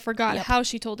then I forgot how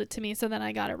she told it to me. So then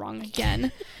I got it wrong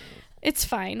again. It's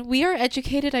fine. We are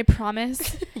educated, I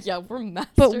promise. Yeah, we're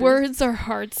masters. But words are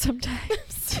hard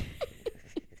sometimes.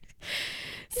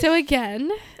 So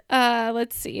again,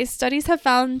 let's see. Studies have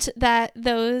found that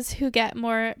those who get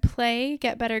more play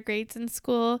get better grades in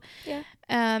school. Yeah.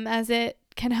 As it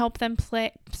can help them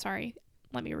play. Sorry.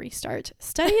 let me restart.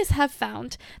 Studies have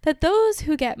found that those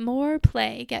who get more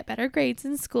play get better grades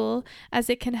in school, as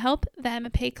it can help them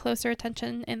pay closer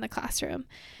attention in the classroom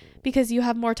because you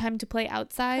have more time to play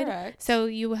outside. Correct. So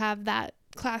you have that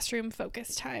classroom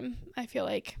focus time, I feel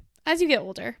like, as you get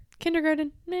older.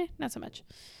 Kindergarten, not so much.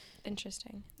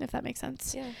 Interesting. If that makes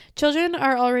sense. Yeah. Children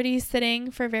are already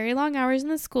sitting for very long hours in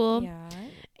the school. Yeah.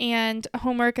 And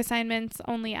homework assignments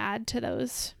only add to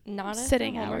those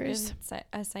sitting hours.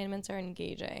 Assignments are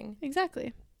engaging.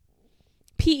 Exactly.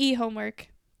 PE homework,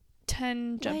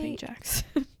 10 jumping jacks.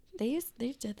 They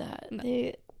did that.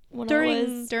 No.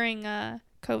 During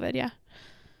COVID, yeah.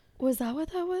 Was that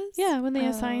what that was? Yeah, when they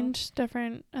assigned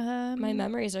different. My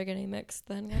memories are getting mixed.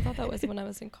 Then I thought that was when I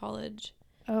was in college.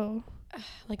 Oh.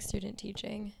 Like student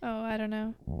teaching. Oh, I don't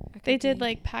know. They did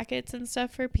like packets and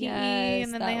stuff for PE,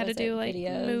 and then they had to do like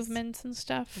videos. Movements and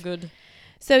stuff. Good.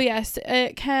 So yes,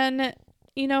 it can,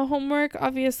 homework,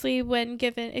 obviously, when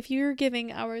given, if you're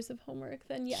giving hours of homework,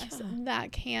 then yes,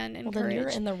 that can encourage then you're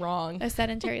in the wrong. A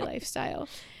sedentary lifestyle.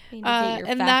 And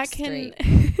that can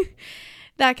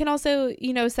that can also,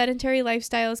 sedentary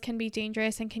lifestyles can be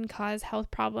dangerous and can cause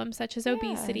health problems such as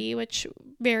obesity, which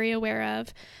very aware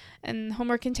of. And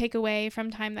homework can take away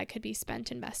from time that could be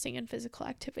spent investing in physical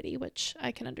activity, which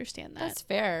I can understand that. That's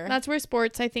fair. That's where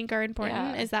sports, I think, are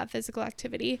important, is that physical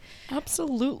activity.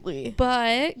 Absolutely.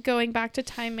 But going back to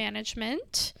time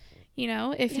management,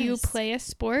 if you play a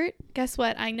sport, guess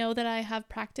what? I know that I have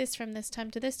practice from this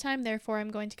time to this time. Therefore, I'm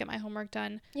going to get my homework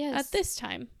done at this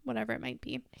time, whatever it might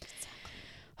be. Exactly.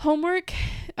 Homework.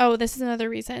 Oh, this is another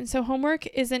reason. So homework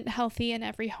isn't healthy in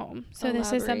every home. So Elaborate,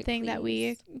 this is something that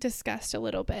we discussed a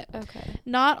little bit. Okay.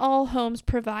 Not all homes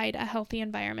provide a healthy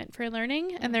environment for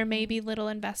learning, and there may be little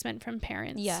investment from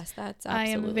parents. Yes, that's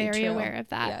absolutely I am very true. aware of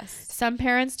that. Yes. Some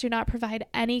parents do not provide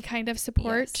any kind of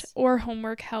support or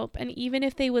homework help, and even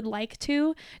if they would like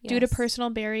to, due to personal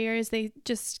barriers, they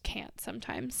just can't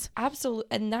sometimes. Absolutely.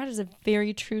 And that is a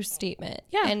very true statement.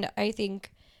 Yeah. And I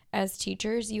think as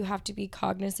teachers, you have to be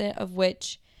cognizant of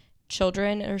which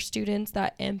children or students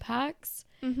that impacts.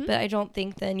 Mm-hmm. But I don't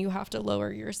think then you have to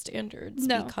lower your standards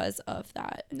because of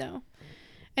that. No.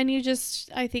 And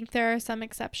I think there are some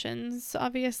exceptions,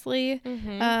 obviously.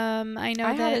 Mm-hmm. I know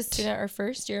I had a student our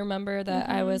first year, remember that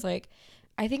I was like,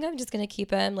 I think I'm just going to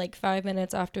keep him like 5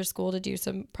 minutes after school to do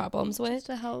some problems with. Just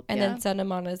to help, and then send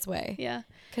him on his way. Yeah.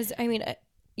 Because,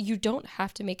 you don't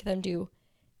have to make them do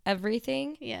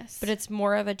everything. Yes. But it's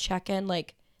more of a check-in,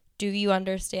 like, do you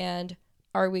understand?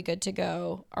 Are we good to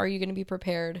go? Are you going to be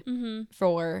prepared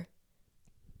for,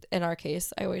 in our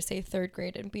case, I always say 3rd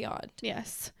grade and beyond.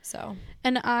 Yes. So.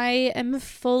 And I am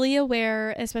fully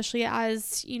aware, especially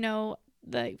as,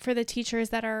 for the teachers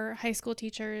that are high school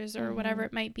teachers or whatever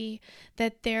it might be,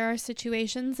 that there are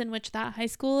situations in which that high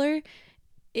schooler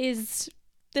is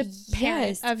the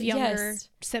parent of younger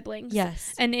siblings.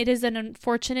 Yes. And it is an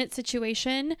unfortunate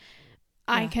situation.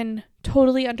 I can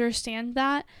totally understand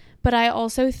that. But I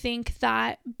also think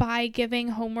that by giving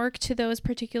homework to those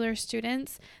particular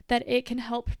students, that it can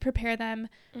help prepare them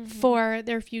for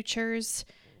their futures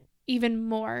even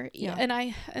more. Yeah. And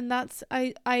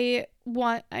I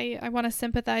want to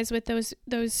sympathize with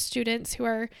those students who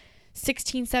are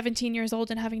 16, 17 years old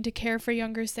and having to care for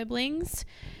younger siblings.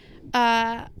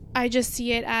 I just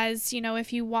see it as,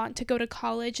 if you want to go to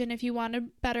college and if you want to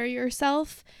better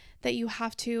yourself, that you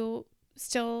have to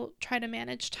still try to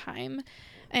manage time.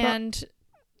 And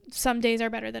some days are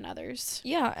better than others.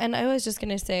 Yeah. And I was just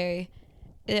going to say,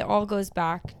 it all goes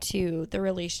back to the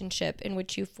relationship in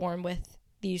which you form with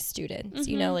these students.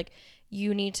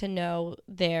 You need to know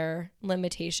their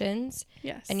limitations.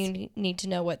 Yes. And you need to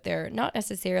know what they're not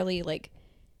necessarily like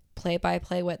play by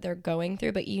play what they're going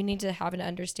through, but you need to have an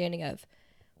understanding of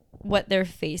what they're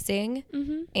facing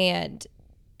and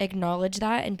acknowledge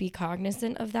that and be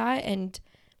cognizant of that and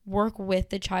work with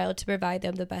the child to provide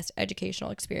them the best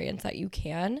educational experience that you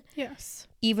can. Yes.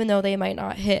 Even though they might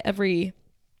not hit every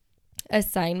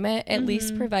assignment, at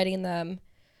least providing them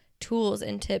tools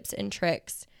and tips and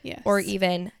tricks or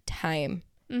even time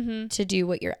to do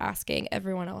what you're asking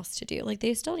everyone else to do. Like,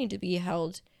 they still need to be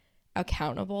held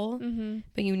accountable,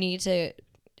 but you need to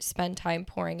spend time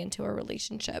pouring into a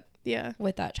relationship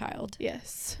with that child.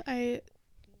 Yes, I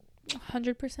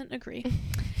 100% agree.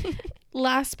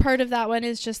 Last part of that one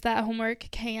is just that homework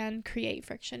can create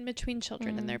friction between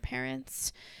children and their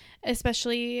parents,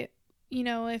 especially,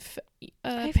 if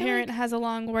a parent has a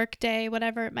long work day,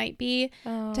 whatever it might be,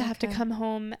 to have to come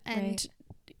home and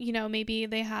maybe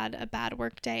they had a bad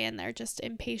work day and they're just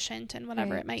impatient and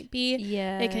whatever it might be.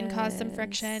 Yeah, it can cause some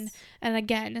friction. And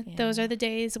again, those are the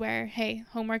days where, hey,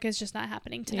 homework is just not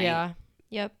happening tonight. Yeah.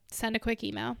 Yep. Send a quick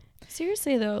email.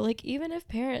 Seriously though, like even if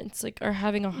parents like are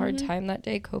having a hard time that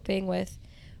day coping with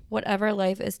whatever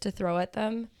life is to throw at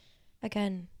them,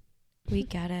 again, we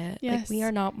get it. Yes. Like we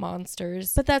are not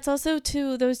monsters. But that's also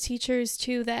to those teachers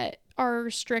too that are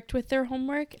strict with their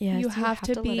homework. Yes, you have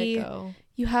to let it go.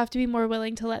 You have to be more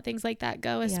willing to let things like that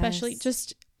go, especially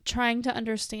just trying to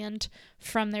understand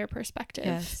from their perspective.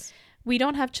 Yes. We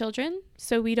don't have children,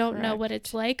 so we don't know what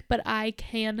it's like, but I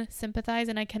can sympathize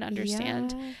and I can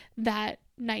understand that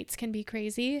nights can be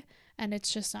crazy and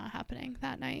it's just not happening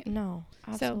that night. No,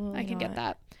 absolutely so I can not. get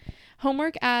that.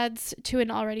 Homework adds to an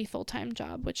already full-time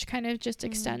job, which kind of just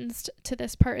extends to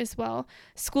this part as well.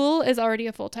 School is already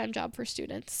a full-time job for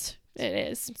students. It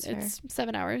is. It's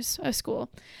 7 hours of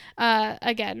school.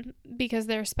 Again, because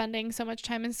they're spending so much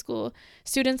time in school.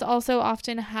 Students also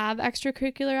often have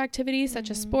extracurricular activities such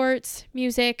as sports,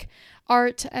 music,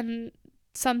 art, and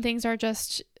some things are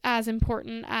just as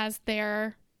important as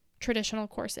their traditional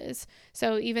courses.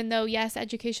 So even though, yes,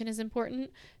 education is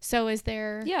important, so is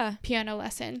their piano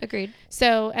lesson. Agreed.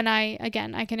 So, and I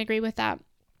can agree with that.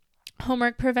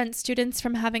 Homework prevents students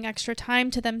from having extra time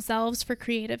to themselves for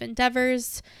creative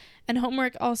endeavors. And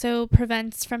homework also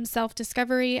prevents from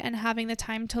self-discovery and having the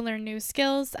time to learn new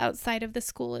skills outside of the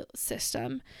school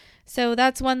system. So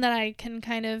that's one that I can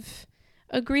kind of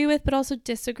agree with, but also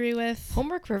disagree with.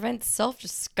 Homework prevents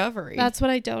self-discovery. That's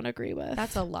what I don't agree with.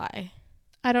 That's a lie.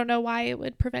 I don't know why it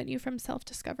would prevent you from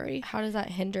self-discovery. How does that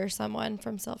hinder someone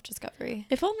from self-discovery?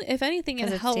 If anything, it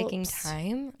helps. It's taking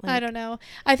time. I don't know.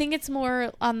 I think it's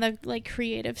more on the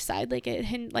creative side.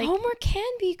 Homework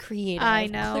can be creative. I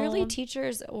know. Clearly,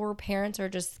 teachers or parents are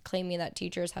just claiming that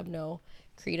teachers have no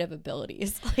creative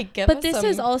abilities.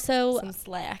 Is also some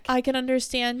slack. I can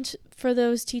understand for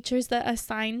those teachers that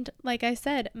assigned, like I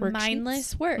said,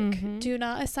 mindless work. Do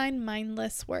not assign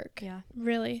mindless work. Yeah,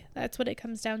 really, that's what it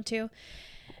comes down to.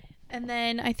 And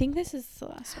then I think this is the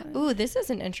last one. Ooh, this is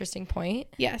an interesting point.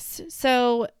 Yes.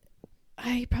 So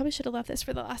I probably should have left this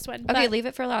for the last one. Okay, leave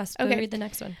it for last. Okay. Read the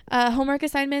next one. Homework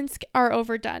assignments are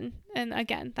overdone. And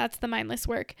again, that's the mindless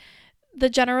work. The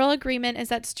general agreement is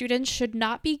that students should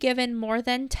not be given more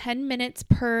than 10 minutes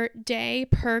per day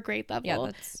per grade level. Yeah,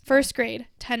 that's First grade,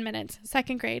 10 minutes.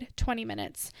 Second grade, 20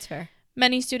 minutes. That's fair.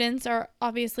 Many students are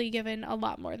obviously given a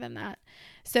lot more than that.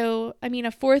 So, I mean,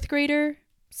 a fourth grader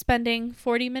spending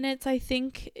 40 minutes, I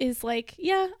think, is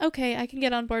okay, I can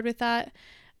get on board with that.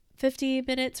 50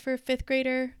 minutes for a fifth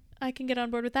grader, I can get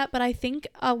on board with that. But I think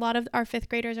a lot of our fifth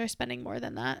graders are spending more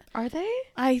than that. Are they?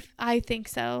 I think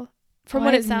so. From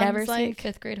what it sounds like. I've never seen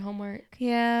fifth grade homework.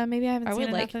 Yeah, maybe I haven't seen enough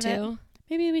of it. I would like to.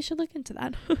 Maybe we should look into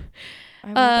that.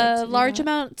 Large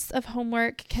amounts of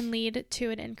homework can lead to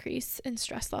an increase in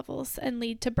stress levels and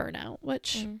lead to burnout,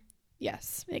 which,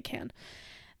 yes, it can.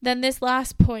 Then this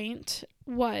last point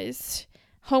was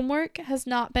homework has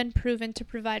not been proven to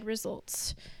provide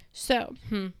results. So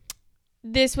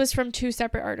this was from two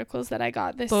separate articles that I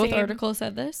got. Both articles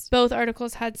said this? Both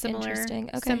articles had similar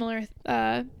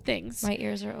things. My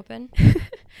ears are open.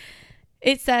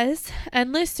 It says,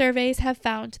 endless surveys have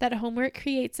found that homework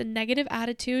creates a negative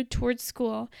attitude towards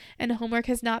school, and homework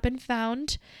has not been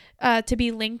found to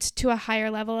be linked to a higher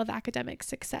level of academic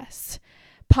success.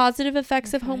 Positive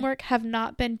effects of homework have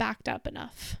not been backed up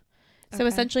enough. So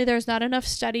essentially, there's not enough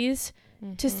studies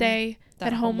to say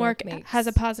that homework has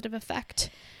a positive effect.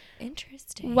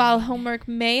 Interesting. While homework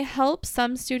may help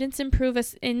some students improve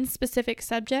in specific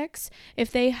subjects,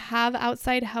 if they have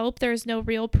outside help, there is no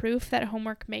real proof that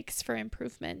homework makes for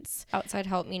improvements. Outside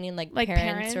help meaning like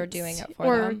parents are doing it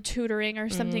for them? Or tutoring or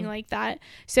something like that.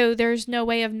 So there's no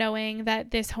way of knowing that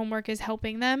this homework is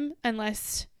helping them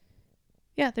unless...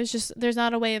 Yeah, there's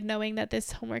not a way of knowing that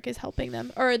this homework is helping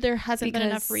them, or there hasn't been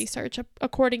enough research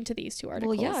according to these two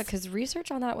articles. Well, yeah, because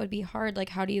research on that would be hard. Like,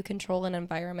 how do you control an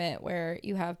environment where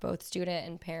you have both student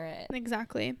and parent?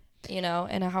 Exactly. In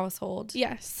a household.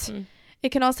 Yes. It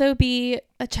can also be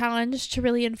a challenge to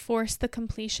really enforce the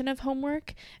completion of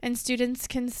homework, and students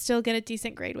can still get a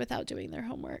decent grade without doing their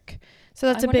homework. So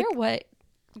that's I wonder what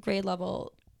grade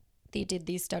level they did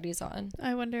these studies on.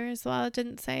 I wonder as well. It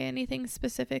didn't say anything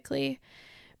specifically.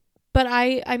 But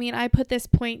I put this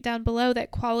point down below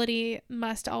that quality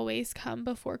must always come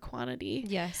before quantity.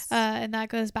 Yes. And that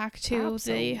goes back to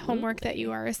the homework that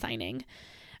you are assigning.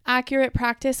 Accurate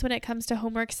practice when it comes to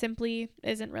homework simply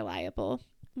isn't reliable,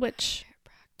 which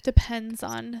depends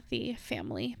on the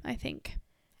family, I think.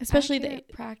 Especially accurate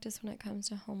practice when it comes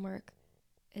to homework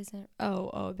isn't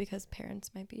because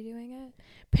parents might be doing it.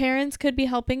 Parents could be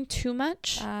helping too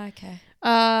much. Okay.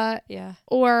 Yeah.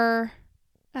 Or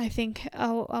I think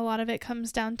a lot of it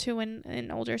comes down to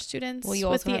in older students you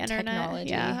with the have internet. Technology.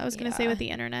 Yeah, I was going to say with the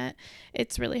internet,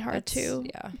 it's really hard to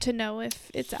know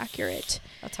if it's accurate.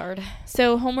 That's hard.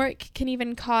 So homework can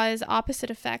even cause opposite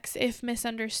effects if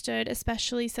misunderstood,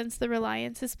 especially since the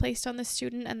reliance is placed on the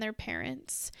student and their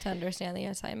parents. To understand the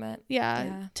assignment.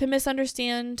 Yeah. To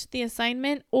misunderstand the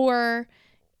assignment, or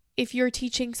if you're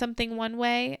teaching something one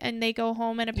way and they go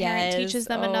home and a parent teaches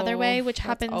them another way, which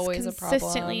happens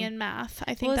consistently in math.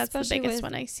 I think that's the biggest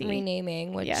one I see.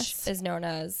 Renaming, which is known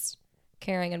as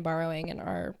caring and borrowing in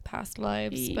our past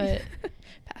lives, but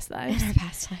past lives.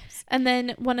 And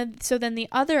then then the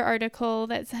other article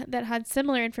that had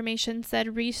similar information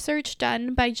said research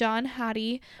done by John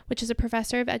Hattie, which is a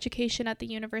professor of education at the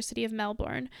University of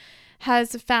Melbourne,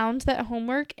 has found that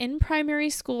homework in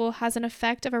primary school has an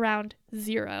effect of around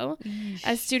 0,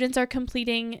 as students are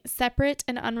completing separate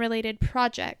and unrelated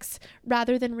projects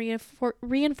rather than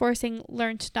reinforcing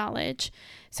learned knowledge.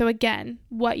 So again,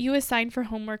 what you assign for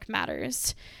homework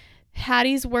matters.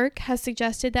 Hattie's work has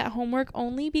suggested that homework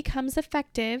only becomes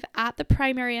effective at the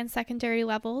primary and secondary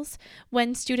levels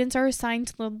when students are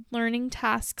assigned learning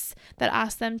tasks that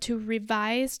ask them to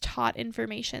revise taught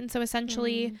information. So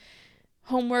essentially,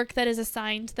 homework that is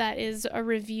assigned that is a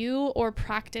review or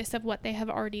practice of what they have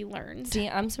already learned. See,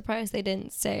 I'm surprised they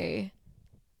didn't say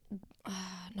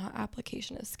not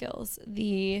application of skills.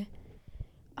 The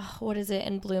what is it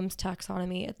in Bloom's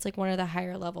taxonomy? It's like one of the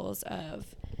higher levels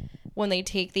of when they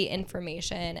take the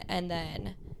information and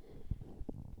then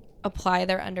apply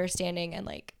their understanding and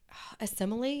like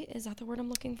assimilate. Is that the word I'm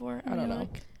looking for? I don't know.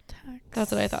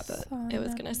 That's what I thought that it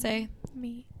was gonna say.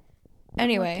 Me.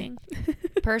 Anyway,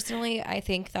 personally, I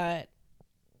think that,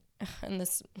 I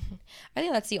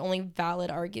think that's the only valid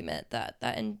argument that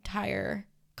entire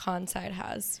con side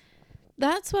has.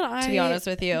 That's what to be honest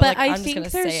with you. But I think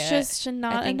there's just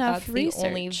not enough research. The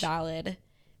only valid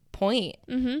point.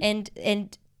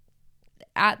 And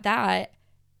at that,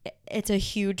 it's a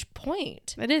huge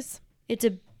point. It is.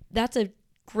 That's a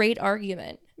great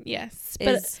argument. Yes.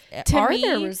 But are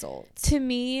there results? To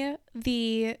me,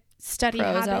 the study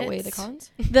pros habits outweigh the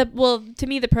cons. To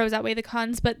me the pros outweigh the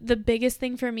cons, but the biggest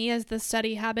thing for me is the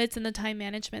study habits and the time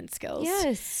management skills.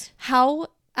 Yes. How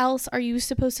else are you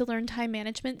supposed to learn time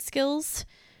management skills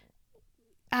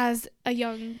as a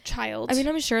young child? I mean,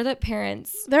 I'm sure that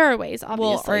parents there are ways obviously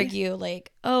will argue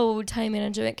like, oh, time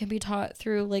management can be taught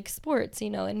through like sports,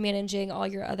 and managing all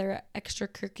your other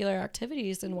extracurricular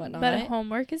activities and whatnot. But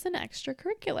homework is an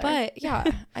extracurricular. But yeah,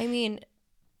 I mean,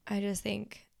 I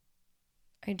think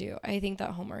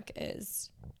that homework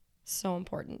is so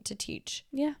important to teach.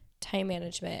 Yeah. Time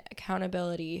management,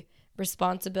 accountability,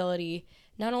 responsibility,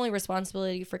 not only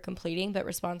responsibility for completing, but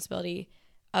responsibility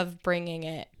of bringing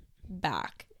it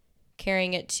back,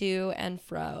 carrying it to and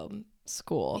from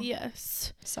school.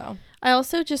 Yes. So I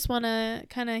also just want to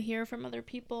kind of hear from other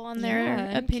people on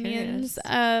their opinions.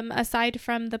 Aside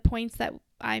from the points that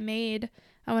I made,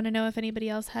 I want to know if anybody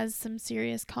else has some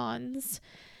serious cons.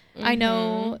 I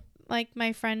know, like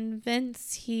my friend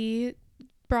Vince, he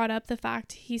brought up the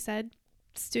fact, he said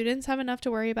students have enough to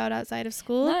worry about outside of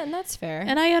school. And that's fair.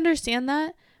 And I understand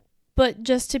that. But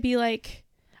just to be like,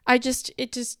 it just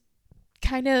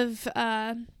kind of,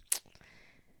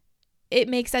 it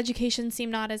makes education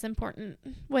seem not as important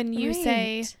when you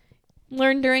say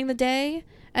learn during the day.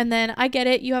 And then I get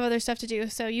it. You have other stuff to do.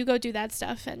 So you go do that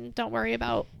stuff and don't worry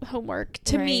about homework.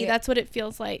 To me, that's what it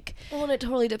feels like. Well, and it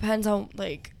totally depends on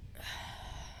like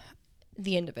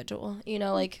the individual,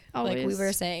 like we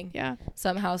were saying. Yeah.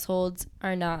 Some households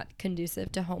are not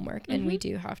conducive to homework, and we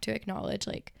do have to acknowledge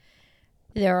like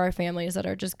there are families that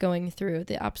are just going through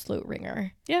the absolute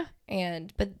ringer. Yeah.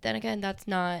 But then again, that's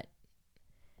not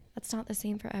the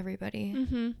same for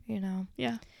everybody.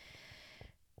 Yeah.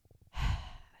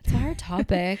 It's a hard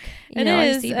topic. It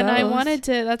is, and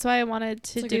that's why I wanted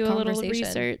to do a little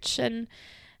research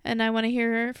and I want to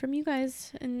hear from you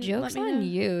guys. And joke's on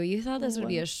you. You thought this would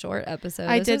be a short episode.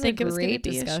 I did think it was going to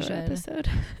be a short episode.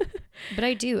 But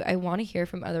I want to hear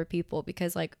from other people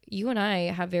because like you and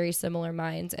I have very similar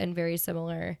minds and very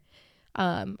similar,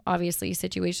 obviously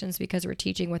situations because we're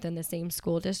teaching within the same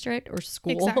school district or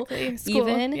school.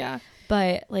 Even. Yeah.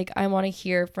 But like, I want to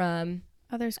hear from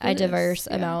other a diverse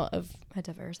amount.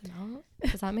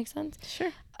 Does that make sense?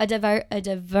 Sure. Why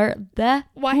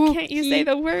can't you say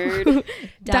the word?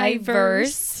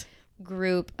 diverse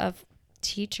group of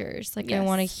teachers. Like, I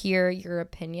want to hear your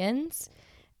opinions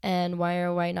and why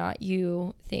or why not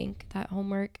you think that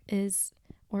homework is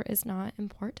or is not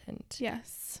important.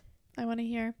 Yes. I want to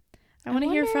hear. I want to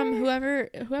hear from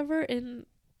whoever in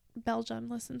Belgium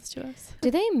listens to us.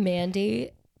 Do they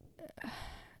mandate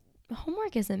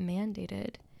homework isn't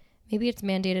mandated. Maybe it's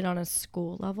mandated on a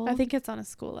school level. I think it's on a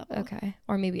school level. Okay.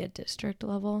 Or maybe a district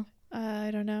level.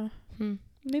 I don't know.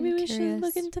 Maybe we should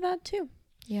look into that too.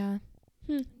 Yeah.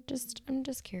 I'm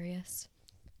just curious.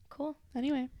 Cool.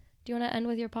 Anyway. Do you want to end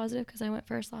with your positive because I went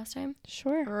first last time?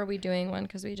 Sure. Or are we doing one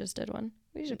because we just did one?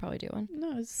 We should probably do one.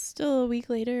 No, it's still a week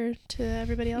later to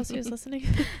everybody else who's listening.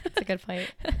 That's a good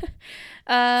point.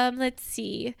 Let's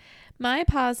see. My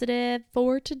positive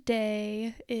for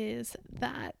today is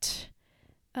that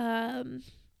I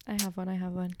have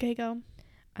one. Okay, go.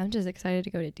 I'm just excited to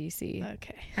go to DC.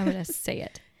 Okay. I'm going to say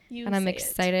it. And I'm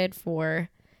excited we're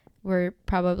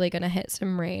probably going to hit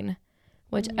some rain,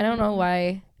 which I don't know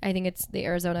why. I think it's the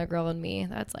Arizona girl in me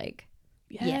that's like,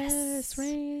 yes,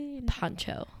 rain.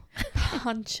 Poncho.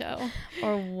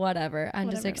 Or whatever. I'm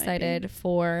just excited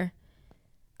for,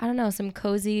 I don't know, some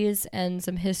cozies and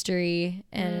some history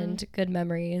and good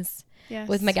memories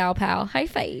with my gal pal. High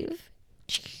five.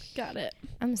 Got it.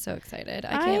 I'm so excited.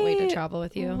 I can't wait to travel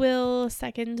with you. Will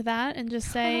second that and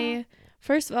just say,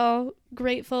 first of all,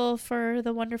 grateful for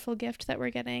the wonderful gift that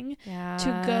we're getting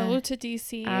to go to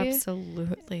DC.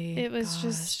 Absolutely. It was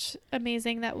just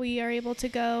amazing that we are able to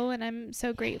go, and I'm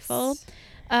so grateful.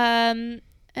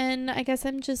 And I guess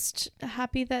I'm just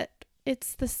happy that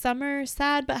it's the summer.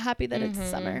 Sad, but happy that it's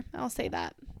summer. I'll say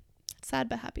that. Sad,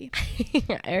 but happy.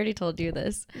 I already told you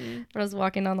this. But I was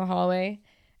walking down the hallway,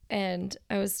 and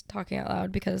I was talking out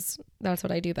loud because that's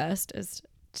what I do best is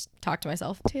just talk to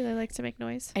myself. Taylor likes to make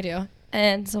noise. I do.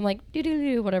 And so I'm like,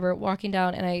 whatever, walking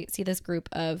down, and I see this group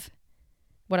of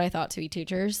what I thought to be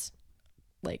teachers,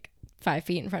 like 5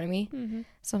 feet in front of me.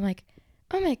 So I'm like,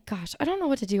 oh my gosh, I don't know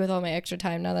what to do with all my extra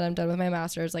time now that I'm done with my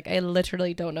master's. Like, I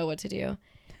literally don't know what to do.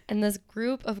 And this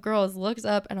group of girls looks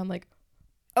up, and I'm like,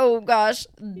 oh gosh,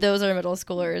 those are middle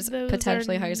schoolers,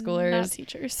 potentially high schoolers. Not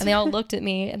teachers. And they all looked at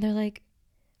me, and they're like,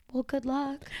 well, good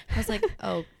luck. I was like,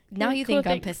 oh, now you think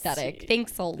I'm pathetic.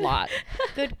 Thanks a lot.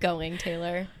 Good going,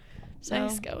 Taylor. So,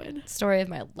 nice going. Story of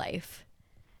my life.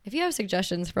 If you have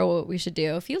suggestions for what we should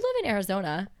do, if you live in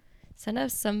Arizona, send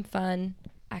us some fun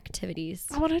activities.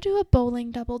 I want to do a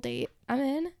bowling double date. I'm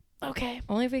in. Okay.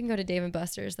 Only if we can go to Dave &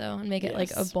 Buster's, though, and make it like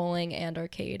a bowling and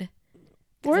arcade.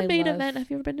 Or Main Event.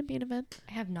 Have you ever been to Main Event?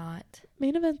 I have not.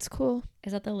 Main Event's cool.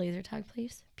 Is that the laser tag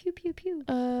place? Pew, pew, pew.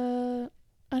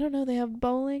 I don't know. They have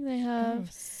bowling. They have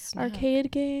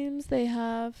arcade games. They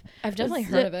have... I've definitely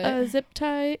heard of it. Zip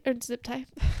tie.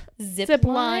 Zip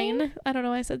line. I don't know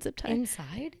why I said zip tie.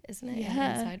 Inside? Isn't it?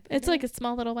 Yeah. Inside it's like a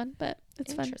small little one, but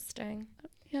it's fun. Interesting.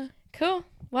 Yeah. Cool.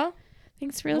 Well,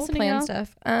 thanks for listening. Plan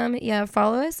stuff.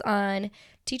 Follow us on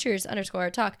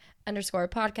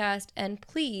teachers_talk_podcast, and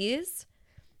please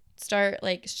start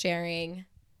like sharing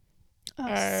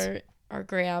our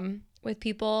gram with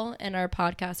people and our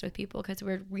podcast with people, because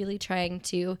we're really trying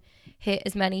to hit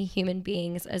as many human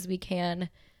beings as we can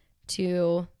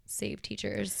to save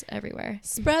teachers everywhere.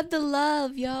 Spread the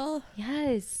love, y'all.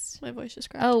 Yes. My voice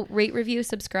just cracked. Oh, rate, review,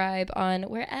 subscribe on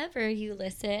wherever you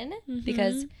listen,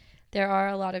 because there are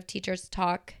a lot of teachers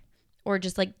talk or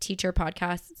just like teacher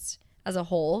podcasts as a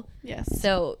whole. Yes.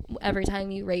 So every time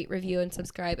you rate, review, and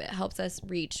subscribe, it helps us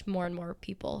reach more and more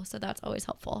people. So that's always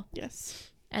helpful. Yes.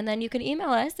 And then you can email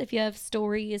us if you have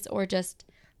stories or just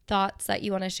thoughts that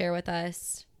you want to share with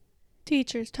us.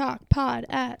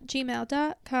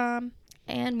 teacherstalkpod@gmail.com.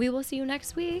 And we will see you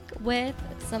next week with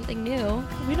something new.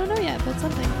 We don't know yet, but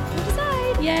something. We'll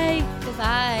decide. Yay.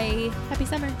 Goodbye. Happy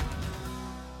summer.